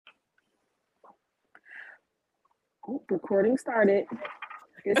Recording started.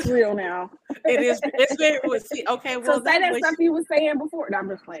 It's real now. It is. It's very. See, okay. Well, so say that stuff you were saying before. No, I'm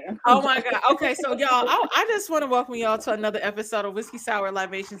just playing. Oh my God. Okay, so y'all, I just want to welcome y'all to another episode of Whiskey Sour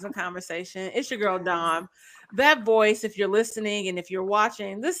Libations and Conversation. It's your girl Dom. That voice, if you're listening and if you're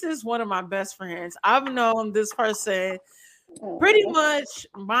watching, this is one of my best friends. I've known this person pretty much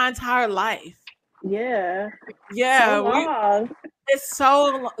my entire life. Yeah. Yeah. So long. It's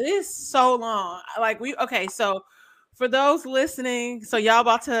so long. Like so for those listening, so y'all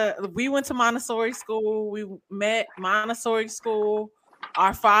we went to Montessori school. We met Montessori school.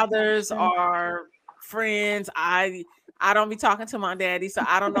 Our fathers are friends. I don't be talking to my daddy, so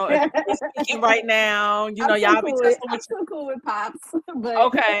I don't know if he's speaking right now. You know, y'all be testing I'm so cool with pops. But...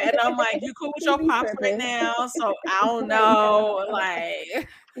 Okay, and I'm like, you cool with your pops right now? So I don't know, like,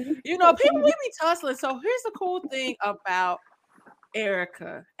 you know, people we be tussling. So here's the cool thing about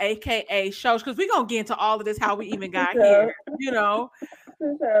Erica, aka Shows, because we're gonna get into all of this, how we even got here. You know,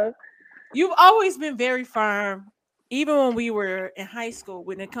 you've always been very firm, even when we were in high school,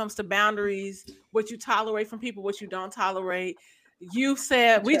 when it comes to boundaries, what you tolerate from people, what you don't tolerate. You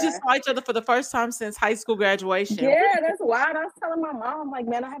said we just saw each other for the first time since high school graduation. Yeah, that's wild. I was telling my mom, like,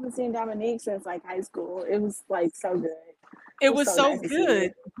 man, I haven't seen Dominique since like high school. It was like so good. It was so nice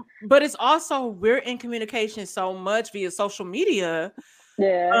good. But it's also we're in communication so much via social media.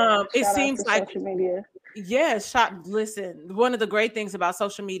 Yeah. It seems like social media. Yeah, listen, one of the great things about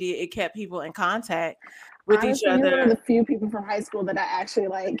social media, it kept people in contact with each other. You're one of the few people from high school that I actually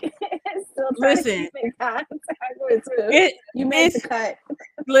like still listen. In contact with. You made the cut.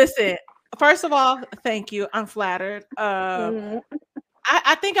 Listen, first of all, thank you. I'm flattered. I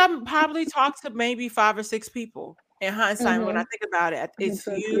think I'm probably talked to maybe 5 or 6 people in hindsight when I think about it. It's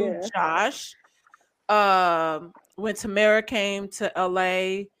you, Josh. When Tamara came to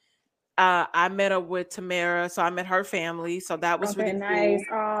LA, I met up with Tamara, so I met her family, so that was really nice.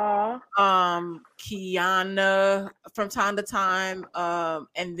 Cool. Kiana from time to time,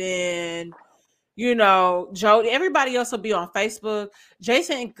 and then you know Jody. Everybody else will be on Facebook.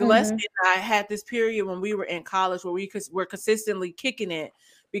 Jason Gillespie and I had this period when we were in college where we were consistently kicking it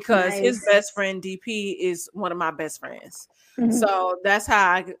because his best friend DP is one of my best friends. So that's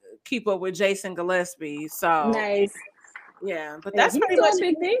how I keep up with Jason Gillespie. So nice. Yeah, but that's pretty much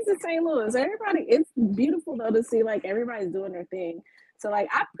big things in St. Louis. It's beautiful though to see like everybody's doing their thing. So like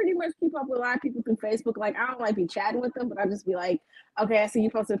I pretty much keep up with a lot of people through Facebook. Like I don't like be chatting with them, but I just be like, okay, I see you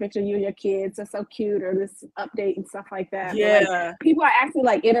posted a picture of you and your kids. That's so cute, or this update and stuff like that. Yeah, but, like, people I actually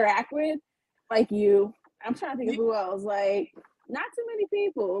like interact with, like you. I'm trying to think of who else. Like not too many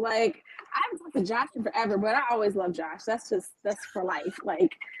people. Like I haven't talked to Josh in forever, but I always love Josh. That's for life.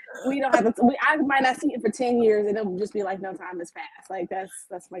 Like we don't have to. I might not see it for 10 years, and it'll just be like no time has passed. Like that's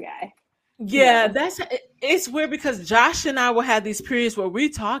my guy. Yeah, it's weird because Josh and I will have these periods where we're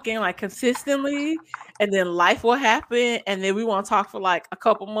talking like consistently, and then life will happen, and then we won't talk for like a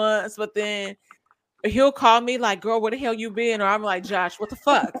couple months, but then he'll call me like, "Girl, where the hell you been?" Or I'm like, "Josh, what the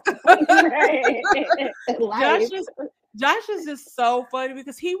fuck?" Josh is just so funny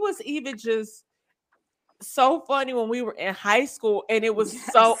because he was even just so funny when we were in high school, and it was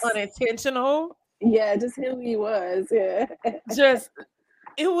so unintentional. Yeah, just who he was. Yeah,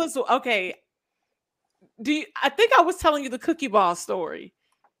 it was okay. I think I was telling you the cookie ball story?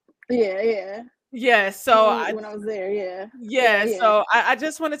 Yeah. So when I was there, yeah. So I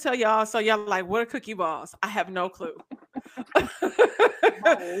just want to tell y'all. So y'all like, what are cookie balls? I have no clue.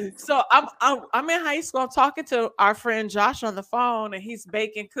 So I'm in high school. I'm talking to our friend Josh on the phone, and he's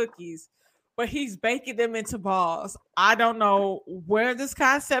baking cookies, but he's baking them into balls. I don't know where this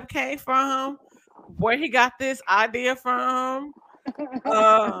concept came from, where he got this idea from.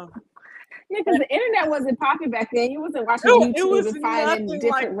 Yeah, because the internet wasn't popping back then. You wasn't watching YouTube and finding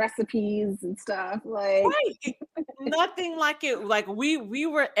different recipes and stuff. Like nothing like it. Like we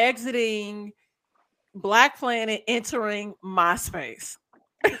were exiting Black Planet, entering MySpace.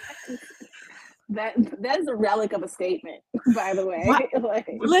 That is a relic of a statement, by the way. Like,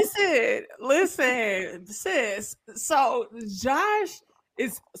 listen, sis. So Josh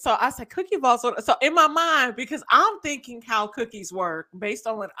so I said cookie balls. So in my mind, because I'm thinking how cookies work based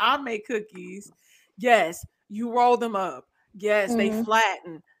on when I make cookies. Yes, you roll them up. Yes, they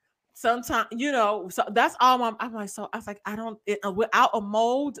flatten. Sometimes, you know, so that's all I'm like, so I was like, without a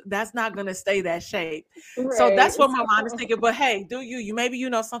mold, that's not going to stay that shape. Right. So that's what my mind is thinking. But hey, maybe you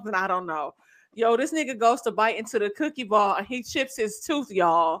know something I don't know. Yo, this nigga goes to bite into the cookie ball and he chips his tooth,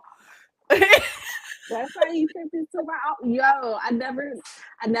 y'all. That's how you chipped his tooth out. Yo, I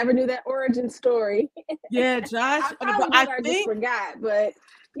never knew that origin story. Yeah, Josh. I just forgot, but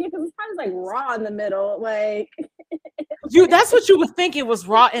yeah, because it's probably like raw in the middle. Like That's what you would think, it was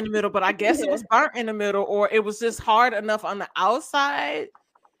raw in the middle, but I guess it Yeah. was burnt in the middle, or it was just hard enough on the outside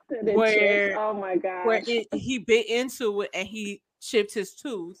And it where chips. Oh my gosh. he bit into it and he chipped his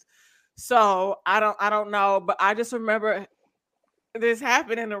tooth. So I don't know, but I just remember this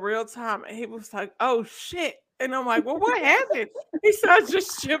happened in real time, and he was like, "Oh shit!" And I'm like, "Well, what happened?" He said, "I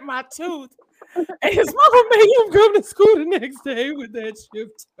just chipped my tooth," and his mama made him come to school the next day with that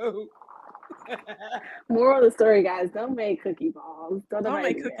chipped tooth. Moral of the story, guys: don't make cookie balls. Don't Don't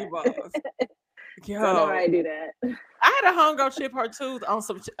nobody make do cookie that. balls. Don't Yo, nobody do that. I had a homegirl chip her tooth on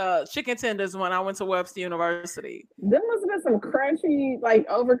some chicken tenders when I went to Webster University. There must have been some crunchy, like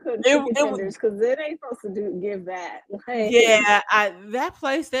overcooked chicken tenders, because it ain't supposed to give that. Like, yeah, that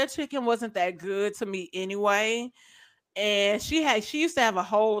place, their chicken wasn't that good to me anyway. And she used to have a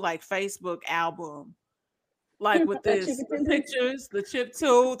whole like Facebook album, like with this pictures, the chip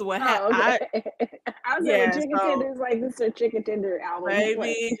tooth, what happened. Okay. I was Yeah, chicken tenders, like this is a chicken tender album.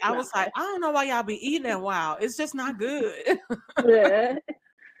 Baby, I was like, I don't know why y'all be eating that wild. It's just not good. Yeah.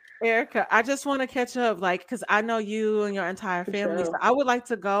 Erica, I just want to catch up, like, because I know you and your entire family. So I would like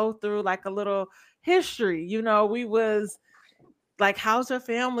to go through like a little history. You know, we was like, how's your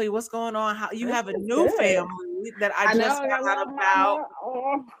family? What's going on? How you have a new family that I just found out about.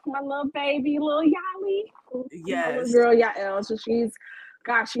 My little baby, little Yali. Yes. My little girl Yael. So she's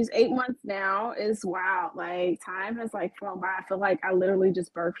 8 months now. It's wild. Like time has like flown by. I feel like I literally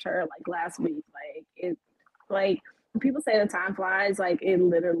just birthed her like last week. Like when people say the time flies, like it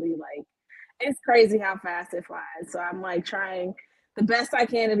literally like it's crazy how fast it flies. So I'm like trying the best I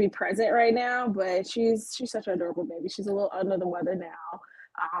can to be present right now, but she's such an adorable baby. She's a little under the weather now,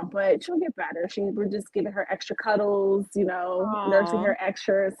 but she'll get better. We're just giving her extra cuddles, you know, nursing her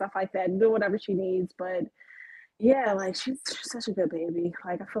extra and stuff like that, doing whatever she needs. But yeah, like she's such a good baby.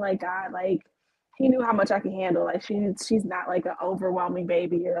 Like I feel like God, like he knew how much I can handle. Like she's not like an overwhelming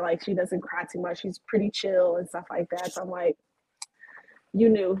baby, or like she doesn't cry too much. She's pretty chill and stuff like that. So I'm like, you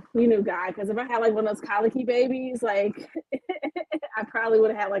knew God, because if I had like one of those colicky babies, like I probably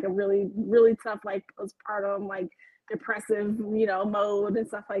would have had like a really really tough like postpartum like depressive mode and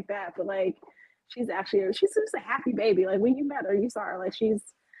stuff like that. But like she's just a happy baby. Like when you met her, you saw her, like she's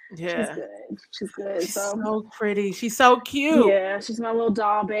good. She's good. She's so pretty. She's so cute. Yeah, she's my little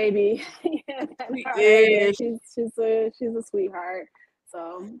doll baby. She's a sweetheart.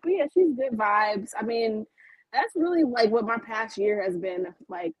 So, but yeah, she's good vibes. I mean, that's really like what my past year has been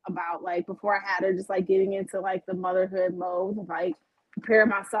like about. Like before I had her, just like getting into like the motherhood mode, like preparing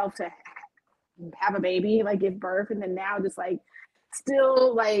myself to have a baby, like give birth, and then now just like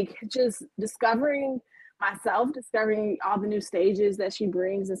still like just discovering myself, discovering all the new stages that she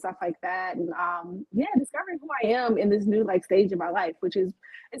brings and stuff like that, and discovering who I am in this new like stage of my life, which is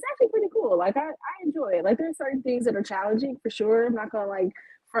it's actually pretty cool. Like I enjoy it. Like there's certain things that are challenging for sure. I'm not gonna like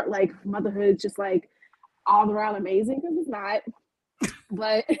front like motherhood just like all around amazing, because it's not.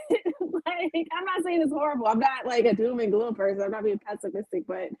 But like I'm not saying it's horrible. I'm not like a doom and gloom person. I'm not being pessimistic,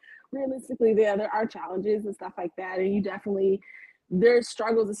 but realistically, there are challenges and stuff like that, and you definitely there's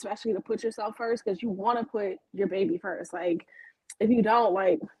struggles, especially to put yourself first, because you want to put your baby first. Like if you don't,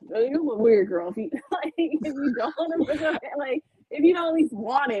 like you're a weird girl. If you like, if you don't want to like if you don't at least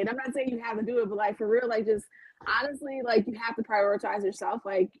want it. I'm not saying you have to do it, but like for real, like just honestly, like you have to prioritize yourself.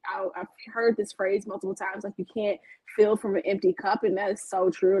 Like I've heard this phrase multiple times, like you can't fill from an empty cup, and that is so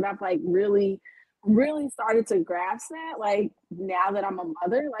true. And I've like really started to grasp that, like now that I'm a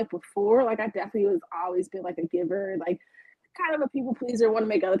mother. Like before, like I definitely was always been like a giver, like kind of a people pleaser, want to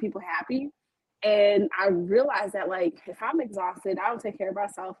make other people happy. And I realized that like if I'm exhausted, I don't take care of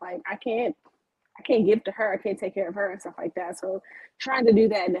myself. Like I can't give to her, I can't take care of her and stuff like that. So trying to do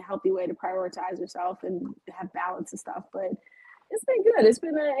that in a healthy way to prioritize yourself and have balance and stuff. But it's been good. It's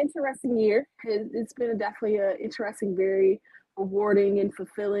been an interesting year. It's been definitely an interesting, very rewarding and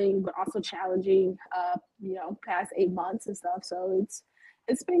fulfilling, but also challenging past 8 months and stuff. So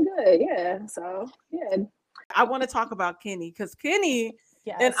it's been good. Yeah. So yeah. I want to talk about Kenny, because Kenny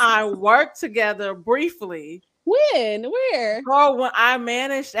and I worked together briefly. When? Where? Oh, when I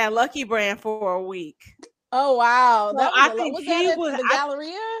managed at Lucky Brand for a week. Oh wow! So I think was that at the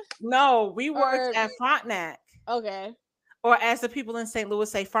Galleria? No, we worked at Frontenac. Okay. Or as the people in St.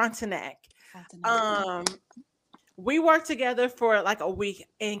 Louis say, Frontenac. We worked together for like a week,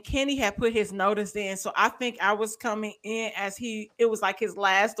 and Kenny had put his notice in. So I think I was coming in it was like his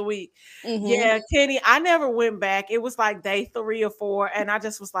last week. Mm-hmm. Yeah, Kenny, I never went back. It was like day 3 or 4. And I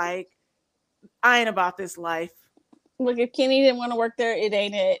just was like, I ain't about this life. Look, if Kenny didn't want to work there, it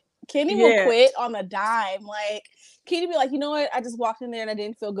ain't it. Kenny will quit on a dime. Like Kenny be like, you know what? I just walked in there and I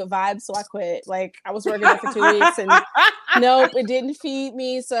didn't feel good vibes, so I quit. Like I was working there for 2 weeks and nope, it didn't feed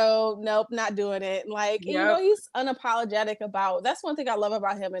me, so nope, not doing it. Like and, you know, he's unapologetic about. That's one thing I love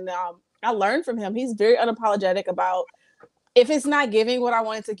about him, and I learned from him. He's very unapologetic about if it's not giving what I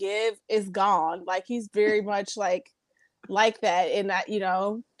wanted to give, it's gone. Like he's very much like that, and that, you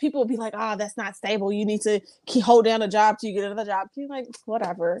know, people will be like, oh, that's not stable, you need to hold down a job till you get another job. He's like,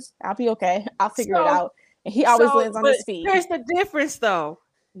 whatever, I'll be okay, I'll figure it out. And he always lands on his feet. Here's the difference though.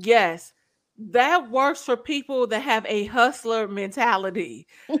 Yes, that works for people that have a hustler mentality.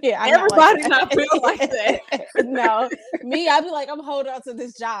 Yeah, everybody not built like that. No, me, I'd be like, I'm holding on to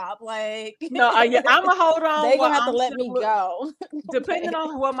this job. Like, no, I'm a hold on. They gonna have to let me go. Depending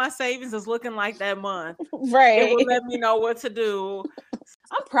on what my savings is looking like that month, right? It will let me know what to do.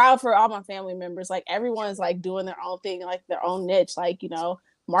 I'm proud for all my family members. Like everyone's like doing their own thing, like their own niche. Like, you know,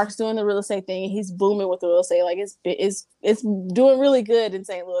 Mark's doing the real estate thing. He's booming with the real estate. Like it's doing really good in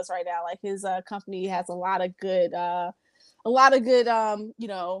St. Louis right now. Like his company has a lot of good, you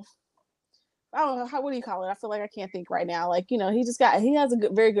know, I don't know what do you call it? I feel like I can't think right now. Like, you know, he has a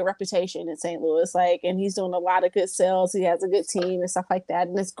very good reputation in St. Louis. Like, and he's doing a lot of good sales. He has a good team and stuff like that,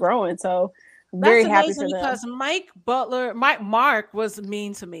 and it's growing. So very happy for them. Because Mark was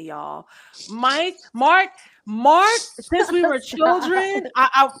mean to me, y'all. Mark, since we were children,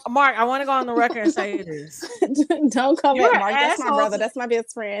 Mark, I want to go on the record and say this. Don't come at Mark. That's my brother. That's my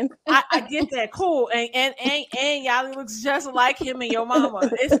best friend. I get that. Cool. And y'all looks just like him and your mama.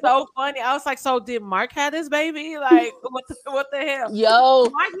 It's so funny. I was like, so did Mark have this baby? Like, what the hell? Yo.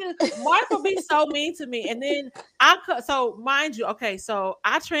 Mark would be so mean to me. And then so mind you, okay, so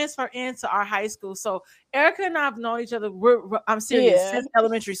I transferred into our high school. So Erica and I have known each other. I'm serious, since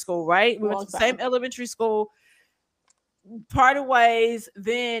elementary school, right? We went to the same elementary school, parted ways.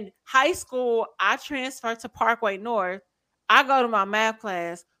 Then high school, I transferred to Parkway North. I go to my math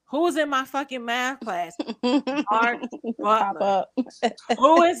class. Who's in my fucking math class? Mark Butler.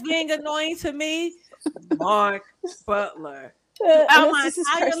 Who is being annoying to me? Mark Butler. I'm like,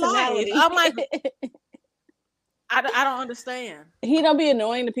 I'm like, I don't understand. He don't be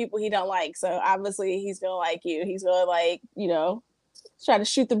annoying to people he don't like. So obviously he's gonna like you. He's gonna like, you know, try to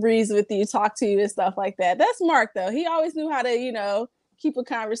shoot the breeze with you, talk to you and stuff like that. That's Mark though. He always knew how to, you know, keep a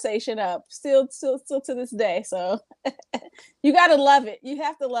conversation up. Still to this day. So you gotta love it. You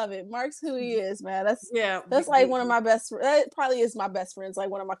have to love it. Mark's who he is, man. That's like one of my best. That probably is my best friends. Like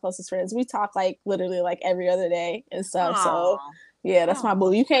one of my closest friends. We talk like literally like every other day and stuff. Aww. So. Yeah, that's my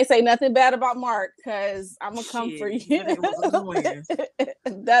boo. You can't say nothing bad about Mark because I'm gonna come for you.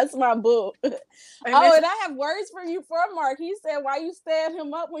 That's my boo. And I have words for you for Mark. He said, "Why you stabbed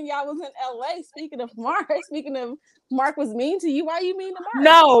him up when y'all was in LA?" Speaking of Mark was mean to you. Why you mean to Mark?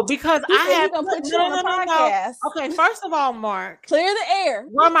 No, because I have to put you on the podcast. No. Okay, first of all, Mark, clear the air.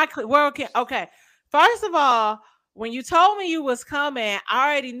 Okay. First of all, when you told me you was coming, I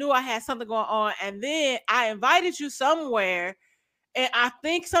already knew I had something going on, and then I invited you somewhere. And I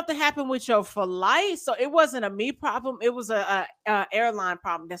think something happened with your flight, so it wasn't a me problem. It was a airline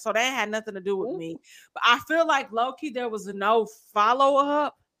problem. So that had nothing to do with me. But I feel like low-key there was no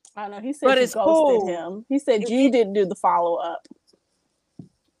follow-up. I know he said you ghosted him. He said you didn't do the follow-up.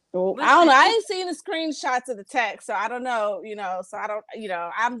 Well, I don't know. I ain't seen the screenshots of the text, so I don't know. You know, so I don't. You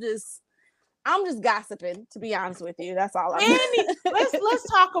know, I'm just gossiping. To be honest with you, that's all.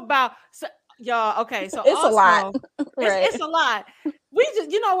 Let's talk about. Y'all, okay, so it's a lot. Right. It's a lot. We just,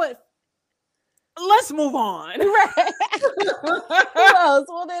 you know what? Let's move on. Right. Who else?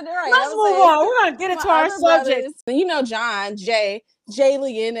 Well, then, right. Let's move on. We're gonna get into our subject. You know,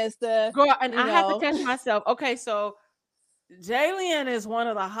 Jaylian is the girl, and I have to catch myself. Okay, so Jaylian is one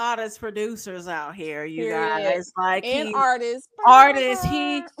of the hottest producers out here. You guys, like, and artist.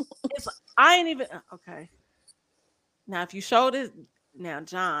 I ain't even okay. Now, if you show this. Now,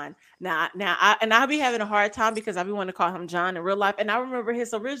 John. I'll be having a hard time because I be wanting to call him John in real life, and I remember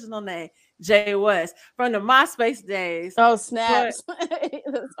his original name, Jay West, from the MySpace days. Oh, snaps!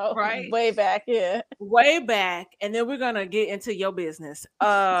 Right, way back, yeah, way back. And then we're gonna get into your business.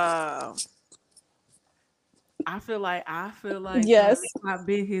 I feel like yes, I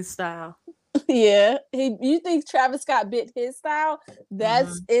bit his style. Yeah, you think Travis Scott bit his style?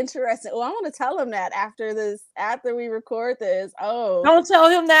 That's interesting. Well, I want to tell him that after we record this. Oh, don't tell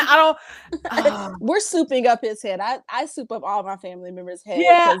him that. I don't. We're souping up his head. I soup up all my family members' heads.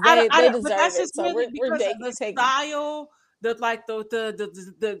 Yeah, they deserve it. So we're the style,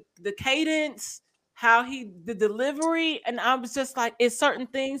 the cadence, how the delivery, and I was just like, it's certain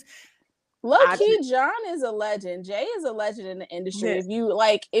things. Low key, John is a legend. Jay is a legend in the industry. Yes.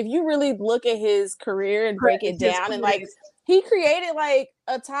 If you really look at his career and break it down, and like he created like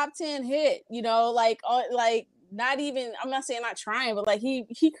a top 10 hit, you know, like not even, I'm not saying not trying, but like he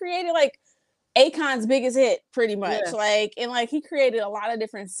created like Akon's biggest hit pretty much. Yes. Like, and like he created a lot of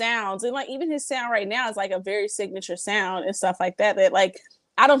different sounds, and like even his sound right now is like a very signature sound and stuff like that like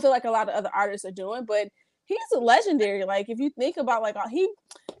I don't feel like a lot of other artists are doing, but he's a legendary. Like if you think about like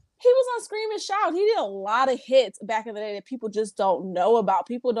he was on Scream and Shout. He did a lot of hits back in the day that people just don't know about.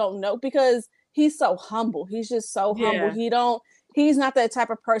 People don't know because he's so humble. He's just so humble. He's not that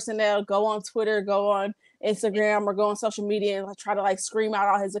type of person that'll go on Twitter, go on Instagram, or go on social media and like try to like scream out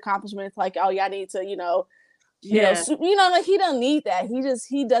all his accomplishments. Like, oh yeah, I need to, like he don't need that. He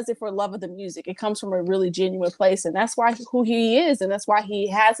does it for love of the music. It comes from a really genuine place, and that's why who he is, and that's why he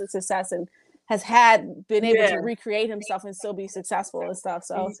has the success and has been able to recreate himself and still be successful and stuff.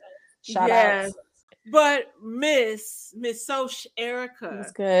 So shout out. But Miss Soch Erica.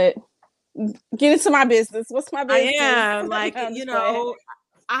 That's good. Get into my business. What's my business? I am like, we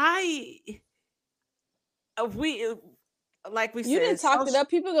said, you didn't talk it up.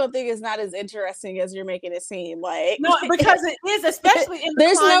 People gonna think it's not as interesting as you're making it seem. Like no, because it is, especially in the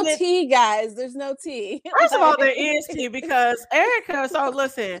there's climate. No tea, guys. There's no tea. First of all, there is tea because Erica. So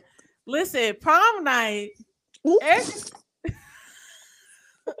listen, prom night. Erica,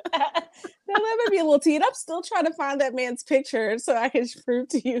 now let me be a little tea. And I'm still trying to find that man's picture so I can prove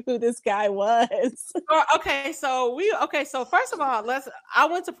to you who this guy was. Okay, so first of all, I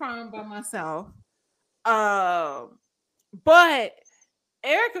went to prom by myself. But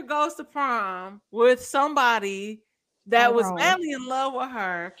Erica goes to prom with somebody that was madly in love with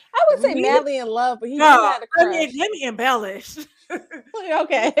her. I would say madly in love, but he had a crush. Let me embellish.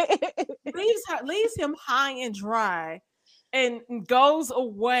 Okay. leaves him high and dry and goes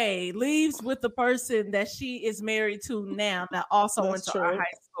away, leaves with the person that she is married to now that also went to our high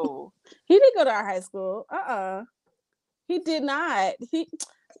school. He didn't go to our high school. He did not.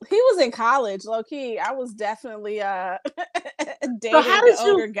 He was in college, low key. I was definitely dating the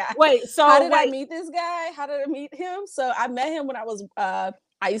older guy. How did I meet this guy? How did I meet him? So I met him when I was I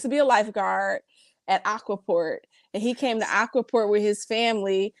used to be a lifeguard at Aquaport, and he came to Aquaport with his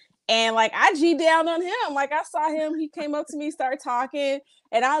family. And like I G down on him. Like I saw him, he came up to me, started talking,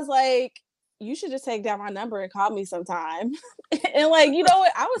 and I was like, you should just take down my number and call me sometime. And like, you know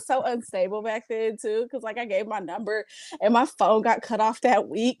what? I was so unstable back then too, because like I gave my number and my phone got cut off that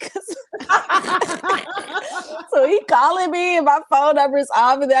week. So he calling me and my phone number is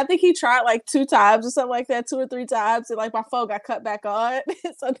off. And then I think he tried like 2 times or something like that, 2 or 3 times. And like my phone got cut back on.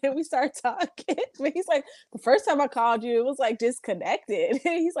 So then we started talking. But he's like, the first time I called you, it was like disconnected.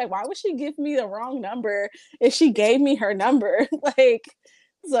 And he's like, why would she give me the wrong number if she gave me her number? Like,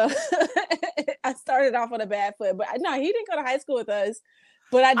 so I started off on a bad foot, but no, he didn't go to high school with us.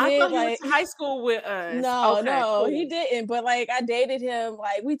 But I did he went to high school with us. No, cool. He didn't. But like I dated him,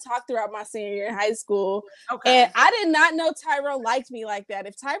 like we talked throughout my senior year in high school. Okay. And I did not know Tyrone liked me like that.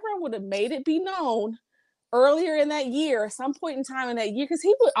 If Tyrone would have made it be known earlier in that year, some point in time in that year, because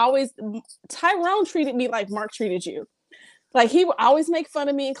Tyrone treated me like Mark treated you. Like he would always make fun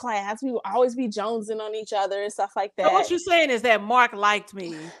of me in class. We would always be jonesing on each other and stuff like that. So what you're saying is that Mark liked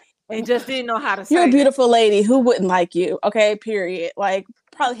me and just didn't know how to say You're a beautiful lady. Who wouldn't like you? Okay, period. Like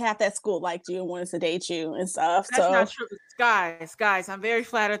probably half that school liked you and wanted to date you and stuff. That's not true. Guys, I'm very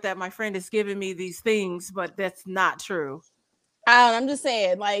flattered that my friend is giving me these things, but that's not true. I'm just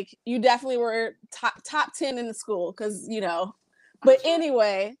saying, like you definitely were top 10 in the school because But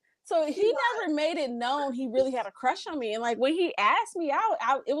anyway. So he never made it known he really had a crush on me. And like when he asked me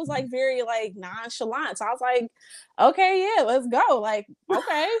out, it was like very like nonchalant. So I was like, okay, yeah, let's go. Like,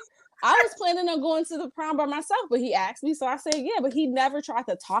 okay. I was planning on going to the prom by myself, but he asked me. So I said, yeah, but he never tried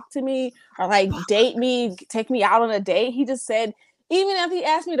to talk to me or like date me, take me out on a date. He just said, even if he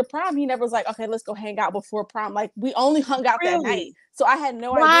asked me to prom, he never was like, okay, let's go hang out before prom. Like we only hung out that night. So I had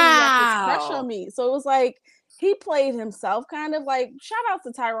no idea he had this crush on me. So it was like, he played himself kind of like, shout out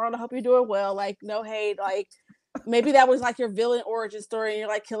to Tyrone. I hope you're doing well. Like, no hate. Like, maybe that was like your villain origin story and you're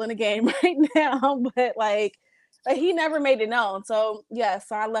like killing the game right now. But like he never made it known. So yeah,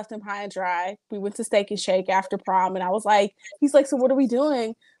 so I left him high and dry. We went to Steak and Shake after prom. And I was like, he's like, so what are we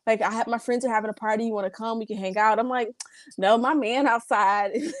doing? Like, my friends are having a party. You want to come? We can hang out. I'm like, no, my man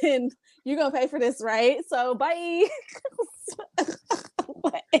outside. And you're going to pay for this, right? So bye.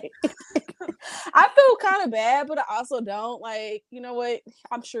 I feel kind of bad, but I also don't. Like, you know what?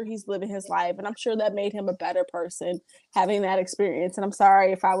 I'm sure he's living his life, and I'm sure that made him a better person having that experience. And I'm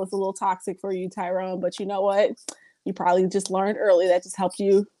sorry if I was a little toxic for you, Tyrone, but you know what? you probably just learned early that just helped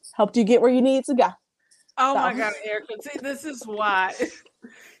you get where you need to go. Oh So, my God, Erica. See, this is why. just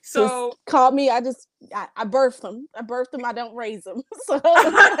So call me. I birthed them. I don't raise them. So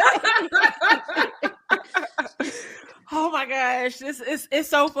oh my gosh, this is it's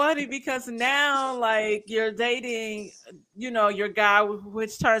so funny because now like you're dating, your guy,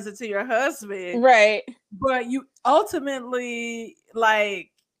 which turns into your husband, right. but you ultimately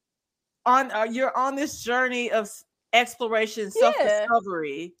like you're on this journey of exploration, Yeah.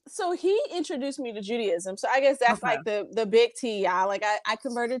 self-discovery. So he introduced me to Judaism. So I guess that's Okay. like the big T. Yeah. Like I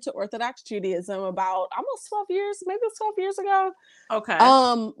converted to Orthodox Judaism about almost 12 years, maybe it was 12 years ago. Okay.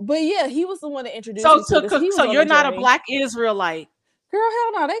 But yeah, he was the one that introduced So me to it because he was so on you're the not a journey. Black Israelite. Girl,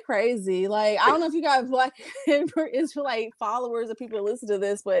 hell no, they crazy. Like, I don't know if you got Black Israelite followers or people who listen to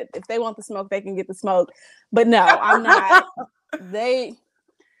this, but if they want the smoke, they can get the smoke. But no, I'm not. They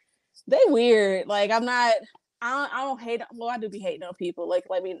weird. Like, I'm not. I don't hate. Well, I do be hating on people. Like,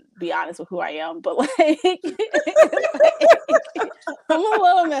 let me be honest with who I am. But like, I'm a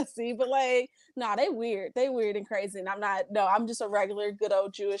little messy. But like, nah, they weird. They weird and crazy. And I'm not. No, I'm just a regular, good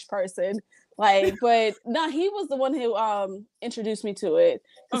old Jewish person. Like, but no, he was the one who introduced me to it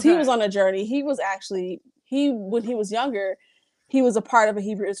because he was on a journey. He was actually when he was younger, he was a part of a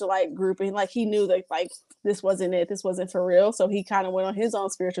Hebrew Israelite group, and like he knew that like this wasn't it. This wasn't for real. So he kind of went on his own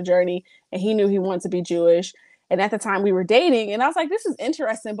spiritual journey, and he knew he wanted to be Jewish. And at the time we were dating, and I was like, this is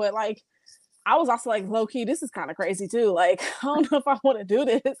interesting, but like I was also like, low key, this is kind of crazy too. Like, I don't know if I want to do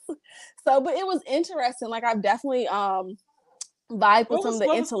this. So, but it was interesting. Like, I've definitely vibed with some of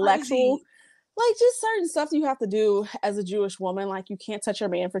the intellectual, like just certain stuff you have to do as a Jewish woman. Like, you can't touch your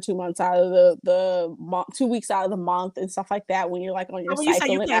man for 2 months out of the 2 weeks out of the month and stuff like that when you're like on your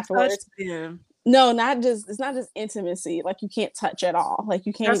cycle and afterwards. No, it's not just intimacy. Like, you can't touch at all. Like,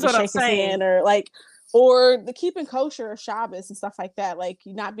 you can't even shake his hand or the keeping kosher or Shabbos and stuff like that. Like,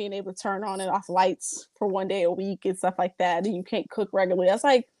 you not being able to turn on and off lights for one day a week and stuff like that. And you can't cook regularly. That's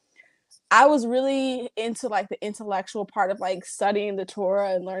like, I was really into like the intellectual part of like studying the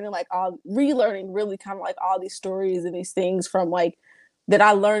Torah and learning like relearning really kind of like all these stories and these things from like that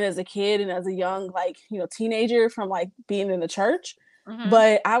I learned as a kid and as a young like teenager from like being in the church. Mm-hmm.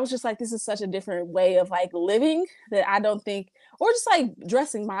 But I was just like, this is such a different way of like living that I don't think, or just like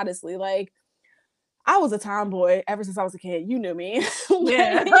dressing modestly. Like, I was a tomboy ever since I was a kid. You knew me.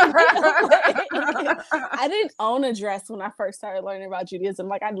 Yeah. I didn't own a dress when I first started learning about Judaism.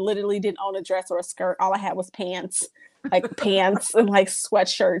 Like, I literally didn't own a dress or a skirt. All I had was pants, like pants and like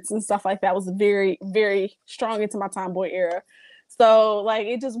sweatshirts and stuff like that. I was very, very strong into my tomboy era. So like,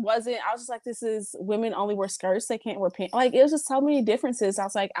 it just wasn't, I was just like, this is women only wear skirts. They can't wear pants. Like, it was just so many differences. I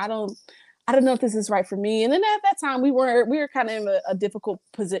was like, I don't know if this is right for me. And then at that time we were kind of in a difficult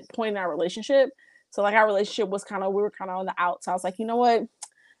point in our relationship. So like our relationship was we were kind of on the outs. So I was like, you know what?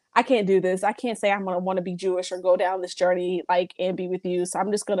 I can't do this. I can't say I'm going to want to be Jewish or go down this journey like and be with you. So I'm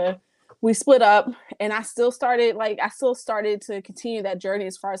just going to, we split up, and I still started to continue that journey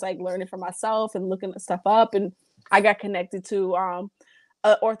as far as like learning for myself and looking at stuff up. And I got connected to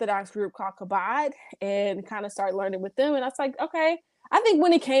an Orthodox group called Chabad and kind of started learning with them. And I was like, okay, I think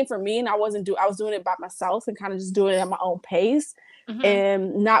when it came from me and I was doing it by myself and kind of just doing it at my own pace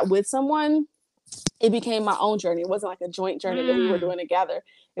and not with someone, it became my own journey. It wasn't like a joint journey that we were doing together.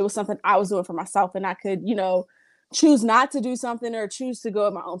 It was something I was doing for myself, and I could, choose not to do something or choose to go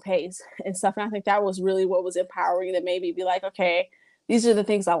at my own pace and stuff. And I think that was really what was empowering, that made me be like, okay, these are the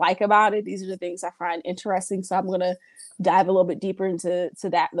things I like about it. These are the things I find interesting. So I'm going to dive a little bit deeper into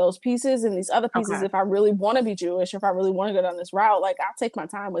those pieces, and these other pieces. Okay. If I really want to be Jewish, if I really want to go down this route, like, I'll take my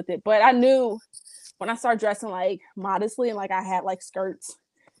time with it. But I knew when I started dressing like modestly and like I had like skirts,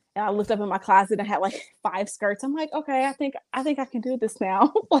 and I looked up in my closet and I had like 5 skirts. I'm like, okay, I think I can do this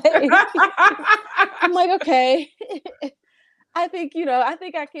now. Like, I'm like, okay. I think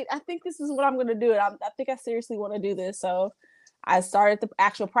I can. I think this is what I'm going to do. I think I seriously want to do this. So I started the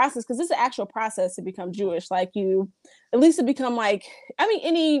actual process, because it's an actual process to become Jewish. Like, you, at least to become like, I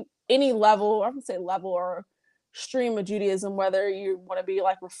mean, any level, I would say level or stream of Judaism, whether you want to be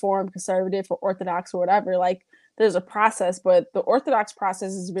like Reformed, conservative, or Orthodox or whatever, like, there's a process. But the Orthodox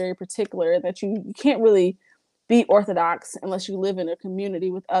process is very particular, that you can't really be Orthodox unless you live in a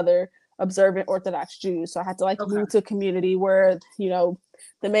community with other observant Orthodox Jews. So I had to move to a community where, the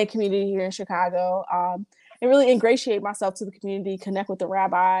main community here in Chicago, and really ingratiate myself to the community, connect with the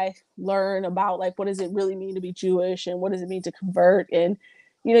rabbi, learn about like, what does it really mean to be Jewish and what does it mean to convert? And,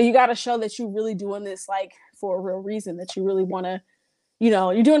 you got to show that you're really doing this like for a real reason, that you really want to,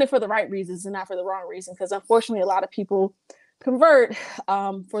 you're doing it for the right reasons and not for the wrong reason. Because unfortunately, a lot of people convert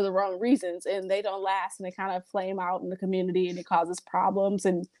for the wrong reasons, and they don't last, and they kind of flame out in the community, and it causes problems,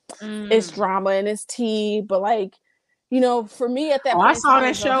 and it's drama and it's tea. But like, for me at that I point in saw time,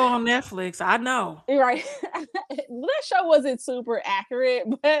 that show on Netflix. I know. right? That show wasn't super accurate,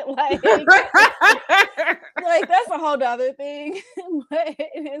 but like, like that's a whole other thing. But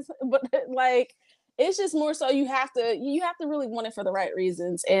it is, but like, it's just more so you have to really want it for the right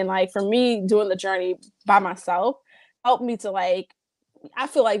reasons. And like for me, doing the journey by myself helped me to like, I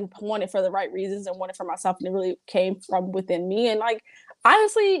feel like want it for the right reasons and want it for myself, and it really came from within me. And like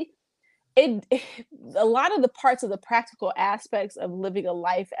honestly, it a lot of the parts of the practical aspects of living a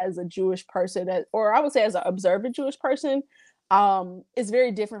life as a Jewish person, or I would say as an observant Jewish person, is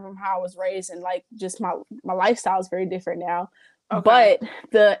very different from how I was raised, and like just my lifestyle is very different now. Okay. But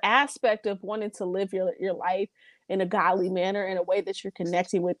the aspect of wanting to live your life in a godly manner, in a way that you're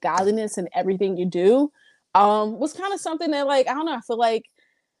connecting with godliness in everything you do, was kind of something that, like, I don't know, I feel like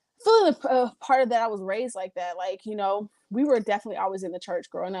feeling a part of that. I was raised like that. Like, we were definitely always in the church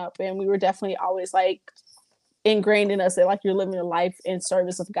growing up, and we were definitely always like ingrained in us that like you're living a life in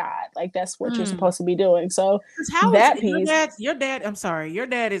service of God. Like that's what you're supposed to be doing. So that piece, your dad, I'm sorry, your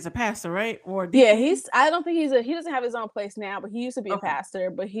dad is a pastor, right? Or yeah, I don't think he doesn't have his own place now, but he used to be a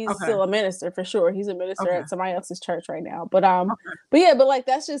pastor, but he's still a minister for sure. He's a minister at somebody else's church right now. But but like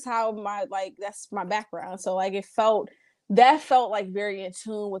that's just how that's my background. So like that felt like very in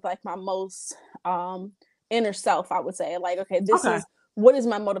tune with like my most inner self, I would say. Like, okay, this is what is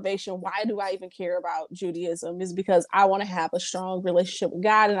my motivation? Why do I even care about Judaism? Is because I want to have a strong relationship with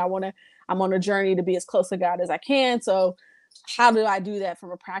God, and I'm on a journey to be as close to God as I can. So how do I do that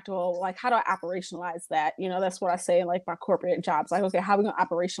from a practical, like, how do I operationalize that? That's what I say in like my corporate jobs. Like, okay, how are we going to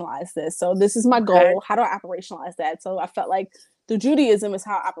operationalize this? So this is my goal. How do I operationalize that? So I felt like through Judaism is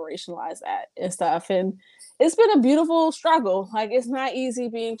how I operationalize that and stuff. And it's been a beautiful struggle. Like, it's not easy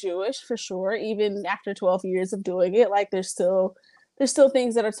being Jewish, for sure. Even after 12 years of doing it, like there's still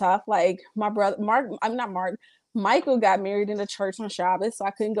things that are tough. Like my brother, Michael got married in a church on Shabbos, so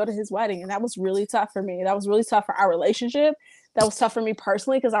I couldn't go to his wedding. And that was really tough for me. That was really tough for our relationship. That was tough for me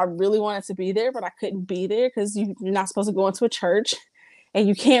personally, because I really wanted to be there, but I couldn't be there because you're not supposed to go into a church, and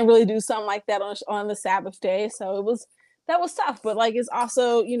you can't really do something like that on the Sabbath day. So that was tough. But like, it's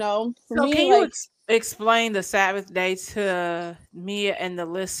also, for me, can you explain the Sabbath day to me and the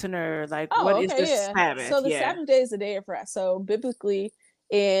listener? Like, what is the Sabbath? So the Sabbath day is the day of rest. So biblically,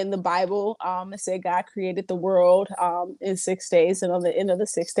 in the Bible, it said God created the world in 6 days, and on the end of the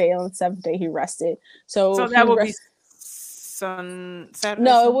 6th day, on the 7th day, he rested. So that would be Saturday.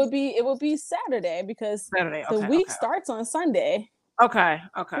 No, it would be Saturday, because Saturday. The week starts on Sunday. Okay.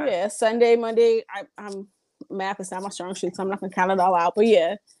 Yeah, Sunday, Monday. I'm math is not my strong suit, so I'm not gonna count it all out. But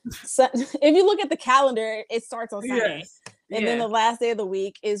yeah, so if you look at the calendar, it starts on Sunday, and then the last day of the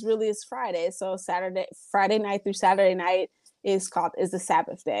week is Friday. So Friday night through Saturday night is the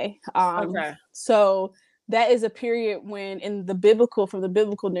Sabbath day. So that is a period when from the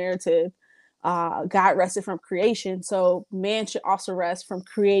biblical narrative, God rested from creation. So man should also rest from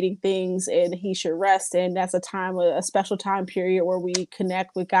creating things, and he should rest. And that's a special time period where we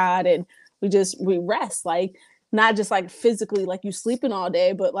connect with God, and we rest, like not just like physically, like you sleeping all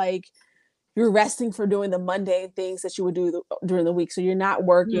day, but like you're resting for doing the mundane things that you would do during the week. So you're not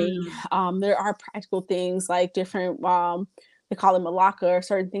working. There are practical things like different, they call it malaka, or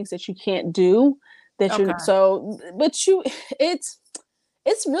certain things that you can't do that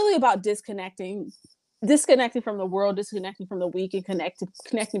it's really about disconnecting from the world, disconnecting from the week, and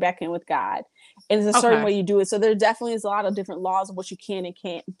connecting back in with God. And it's a certain way you do it. So there definitely is a lot of different laws of what you can and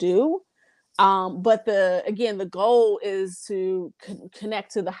can't do. But the goal is to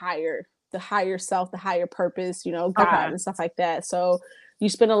connect to the higher self, the higher purpose, God and stuff like that. So you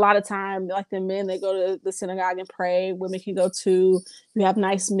spend a lot of time, like the men, they go to the synagogue and pray. Women can you have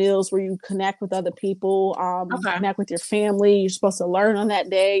nice meals where you connect with other people, connect with your family. You're supposed to learn on that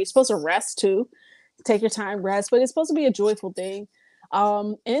day. You're supposed to rest too. Take your time, rest, but it's supposed to be a joyful thing.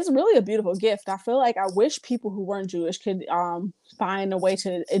 And it's really a beautiful gift. I feel like I wish people who weren't Jewish could find a way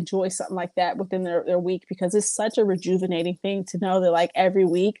to enjoy something like that within their week, because it's such a rejuvenating thing to know that like every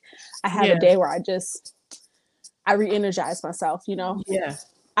week I have a day where I re-energize myself, Yeah.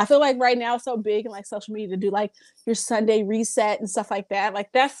 I feel like right now it's so big in like social media to do like your Sunday reset and stuff like that.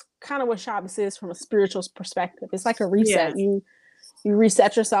 Like that's kind of what Shabbos is from a spiritual perspective. It's like a reset. Yeah. You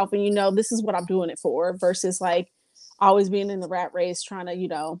reset yourself, and this is what I'm doing it for, versus like always being in the rat race trying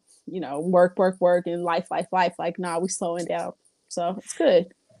to, work and life. Like, nah, we slowing down. So it's good.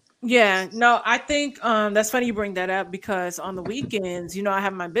 Yeah, no, I think that's funny you bring that up, because on the weekends, I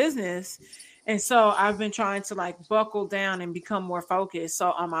have my business, And so I've been trying to like buckle down and become more focused.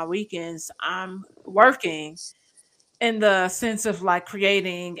 So on my weekends, I'm working in the sense of like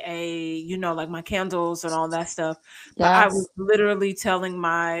creating a, like my candles and all that stuff. But I was Yes. literally telling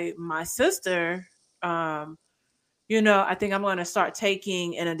my sister, I think I'm going to start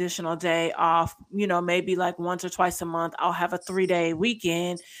taking an additional day off, maybe like once or twice a month. I'll have a 3-day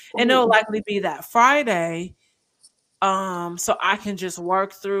weekend, and it'll Ooh. likely be that Friday. So I can just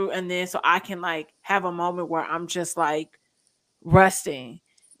work through, and then so I can like have a moment where I'm just like resting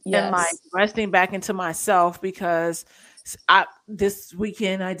and like Yes. resting back into myself, because this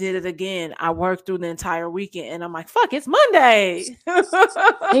weekend I did it again. I worked through the entire weekend and I'm like, fuck, it's Monday.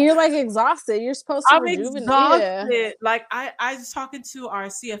 And you're like exhausted. You're supposed to I'm rejuvenate. Yeah. exhausted. Like I was talking to our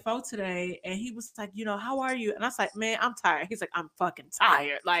CFO today, and he was like, how are you? And I was like, man, I'm tired. He's like, I'm fucking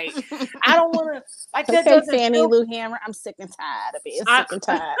tired. Like, I don't want to, like, that Okay, doesn't Fannie feel Lou Hammer. I'm sick and tired of being I, sick and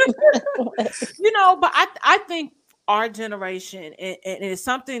tired. but I think our generation, and it's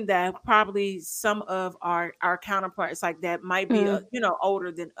something that probably some of our counterparts like that might be Mm,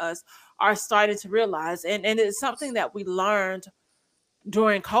 older than us are starting to realize, and it's something that we learned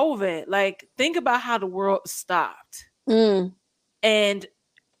during COVID. Like, think about how the world stopped, mm, and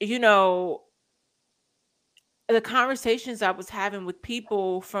the conversations I was having with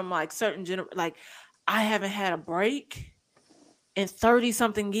people from like certain like, I haven't had a break in 30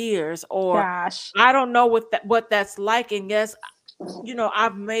 something years, or gosh. I don't know what that's like. And yes,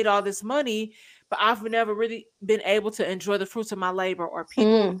 I've made all this money, but I've never really been able to enjoy the fruits of my labor, or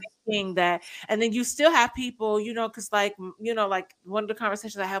people Mm, thinking that. And then you still have people, because like, like one of the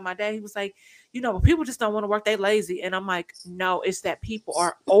conversations I had with my dad, he was like, people just don't want to work, they lazy. And I'm like, no, it's that people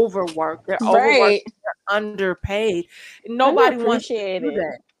are overworked. They're overworked, right. they're underpaid. Nobody wants to do Underappreciated.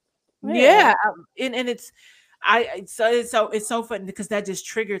 that. Yeah. Yeah, and it's it's so funny because that just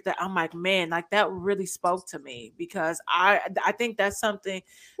triggered that. I'm like, man, like that really spoke to me, because I think that's something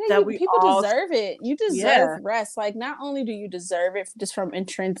Yeah, that we people all deserve it. You deserve yeah rest. Like, not only do you deserve it just from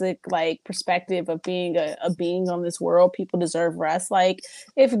intrinsic like perspective of being a being on this world, people deserve rest. Like,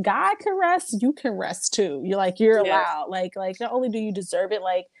 if God can rest, you can rest too. You're yeah allowed. Like not only do you deserve it,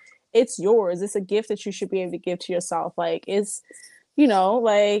 like it's yours. It's a gift that you should be able to give to yourself. Like, it's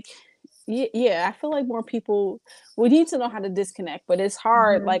like yeah, I feel like more people, we need to know how to disconnect, but it's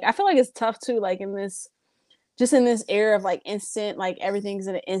hard. mhm, Like, I feel like it's tough too, like in this era of like instant, like everything's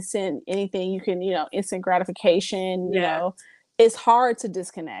in an instant, anything you can, instant gratification, yeah it's hard to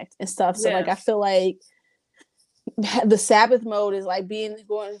disconnect and stuff. So like yeah I feel like the Sabbath mode is like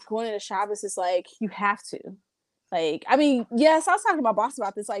going into Shabbos is like you have to. Like, I mean, yes, I was talking to my boss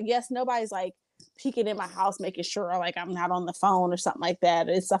about this. Like, yes, nobody's like peeking in my house, making sure like I'm not on the phone or something like that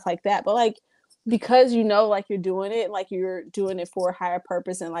and stuff like that. But like, because like you're doing it for a higher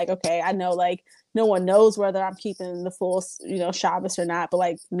purpose, and like, okay, I know like no one knows whether I'm keeping the full, Shabbos or not, but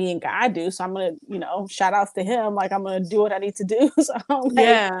like me and God do. So I'm gonna, shout outs to him. Like, I'm gonna do what I need to do. So I'm like,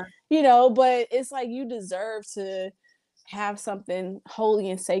 yeah but it's like you deserve to have something holy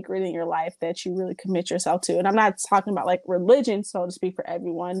and sacred in your life that you really commit yourself to. And I'm not talking about like religion, so to speak, for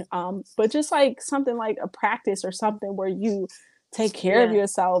everyone, but just like something like a practice or something where you take care of yeah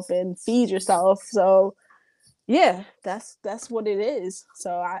yourself and feed yourself. So yeah, that's what it is.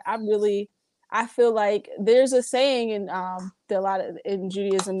 So I really, I feel like there's a saying in a lot of in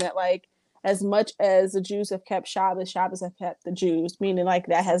Judaism that like, as much as the Jews have kept Shabbos, Shabbos have kept the Jews, meaning like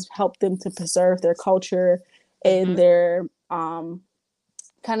that has helped them to preserve their culture and mhm, their kind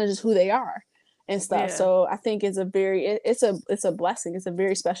of just who they are and stuff. yeah So I think it's a very it's a blessing. It's a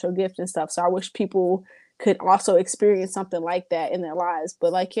very special gift and stuff. So I wish people could also experience something like that in their lives.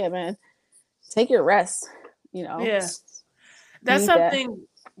 But like, yeah, man, take your rest. You know, yeah That's need that. something.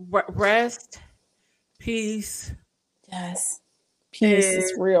 Rest, peace Yes, peace is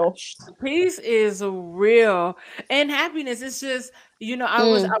is real. peace is real, and happiness. It's just, I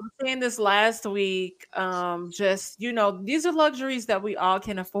Mm, was saying this last week. Just, these are luxuries that we all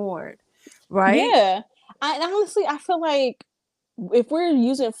can afford, right? yeah, I honestly I feel like if we're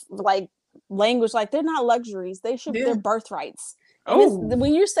using like language, like they're not luxuries, they're Yeah. birthrights. And it's Oh,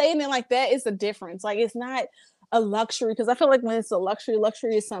 when you're saying it like that, it's a difference. Like, it's not a luxury, because I feel like when it's a luxury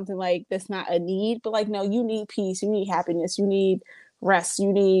is something like that's not a need. But like, no, you need peace, you need happiness, you need rest,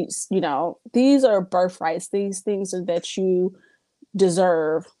 you need, these are birthrights. These things are that you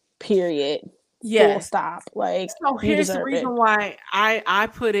deserve, period, full yes. stop. Like, So you here's the deserve it. reason why I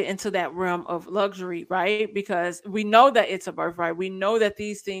put it into that realm of luxury, right? Because we know that it's a birthright. We know that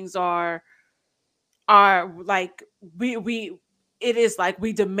these things are like we it is like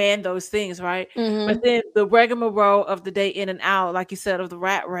we demand those things, right? But Mm-hmm. then the rigmarole of the day in and out, like you said, of the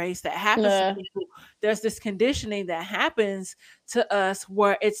rat race that happens to Yeah. people, there's this conditioning that happens to us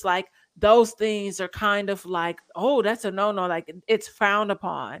where it's like those things are kind of like, oh, that's a no-no, like it's frowned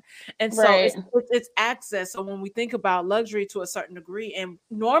upon. And so Right. it's access. So when we think about luxury to a certain degree and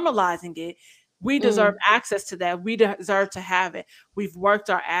normalizing it, we deserve access to that. We deserve to have it. We've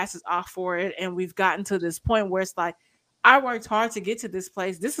worked our asses off for it, and we've gotten to this point where it's like, I worked hard to get to this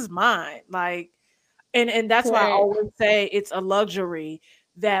place. This is mine. Like, and that's why I Right. always say it's a luxury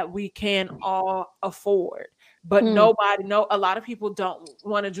that we can all afford. But Mm. a lot of people don't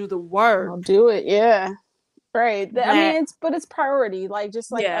want to do the work I'll do it. Yeah. Right. I that, mean, it's priority. Like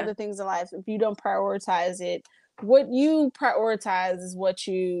just like yeah, other things in life. If you don't prioritize it, what you prioritize is what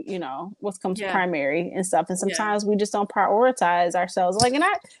what comes yeah, primary and stuff. And yeah, sometimes we just don't prioritize ourselves. Like, and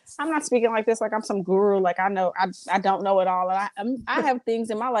I'm not speaking like this like I'm some guru. Like I know I don't know it all. And I have things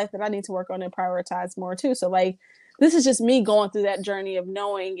in my life that I need to work on and prioritize more too. So like, this is just me going through that journey of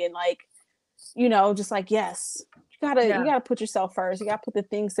knowing and like, just like, yes, you yeah. gotta put yourself first. You gotta put the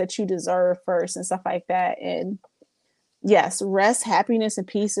things that you deserve first and stuff like that. And yes, rest, happiness, and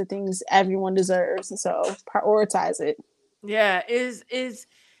peace are things everyone deserves. And so prioritize it. Yeah, is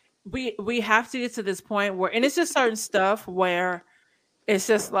we have to get to this point where, and it's just certain stuff where it's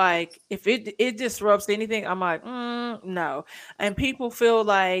just like if it disrupts anything, I'm like, no. And people feel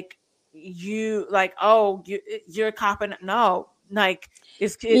like you like, oh, you're copping. No, like I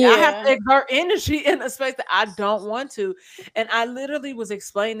have Yeah. to exert energy in a space that I don't want to. And I literally was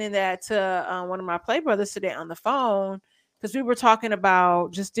explaining that to one of my play brothers today on the phone because we were talking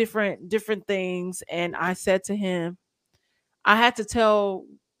about just different things, and I said to him, I had to tell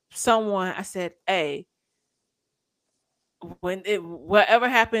someone, I said, hey, whatever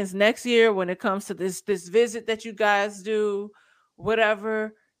happens next year when it comes to this visit that you guys do,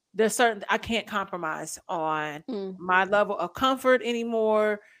 whatever, there's certain I can't compromise on Mm. my level of comfort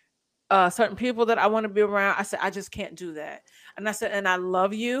anymore. Certain people that I want to be around, I said I just can't do that. And I said, and I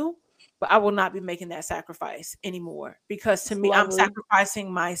love you, but I will not be making that sacrifice anymore because to It's me, I'm lovely.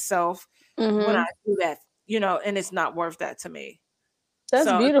 sacrificing myself when I Mm-hmm. do that, and it's not worth that to me. That's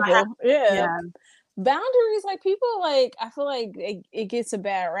So if I have, beautiful. Yeah. yeah, Boundaries, like people like, I feel like it gets a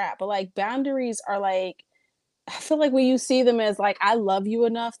bad rap, but like boundaries are like, I feel like when you see them as like, I love you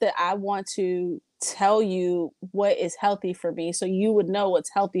enough that I want to tell you what is healthy for me. So you would know what's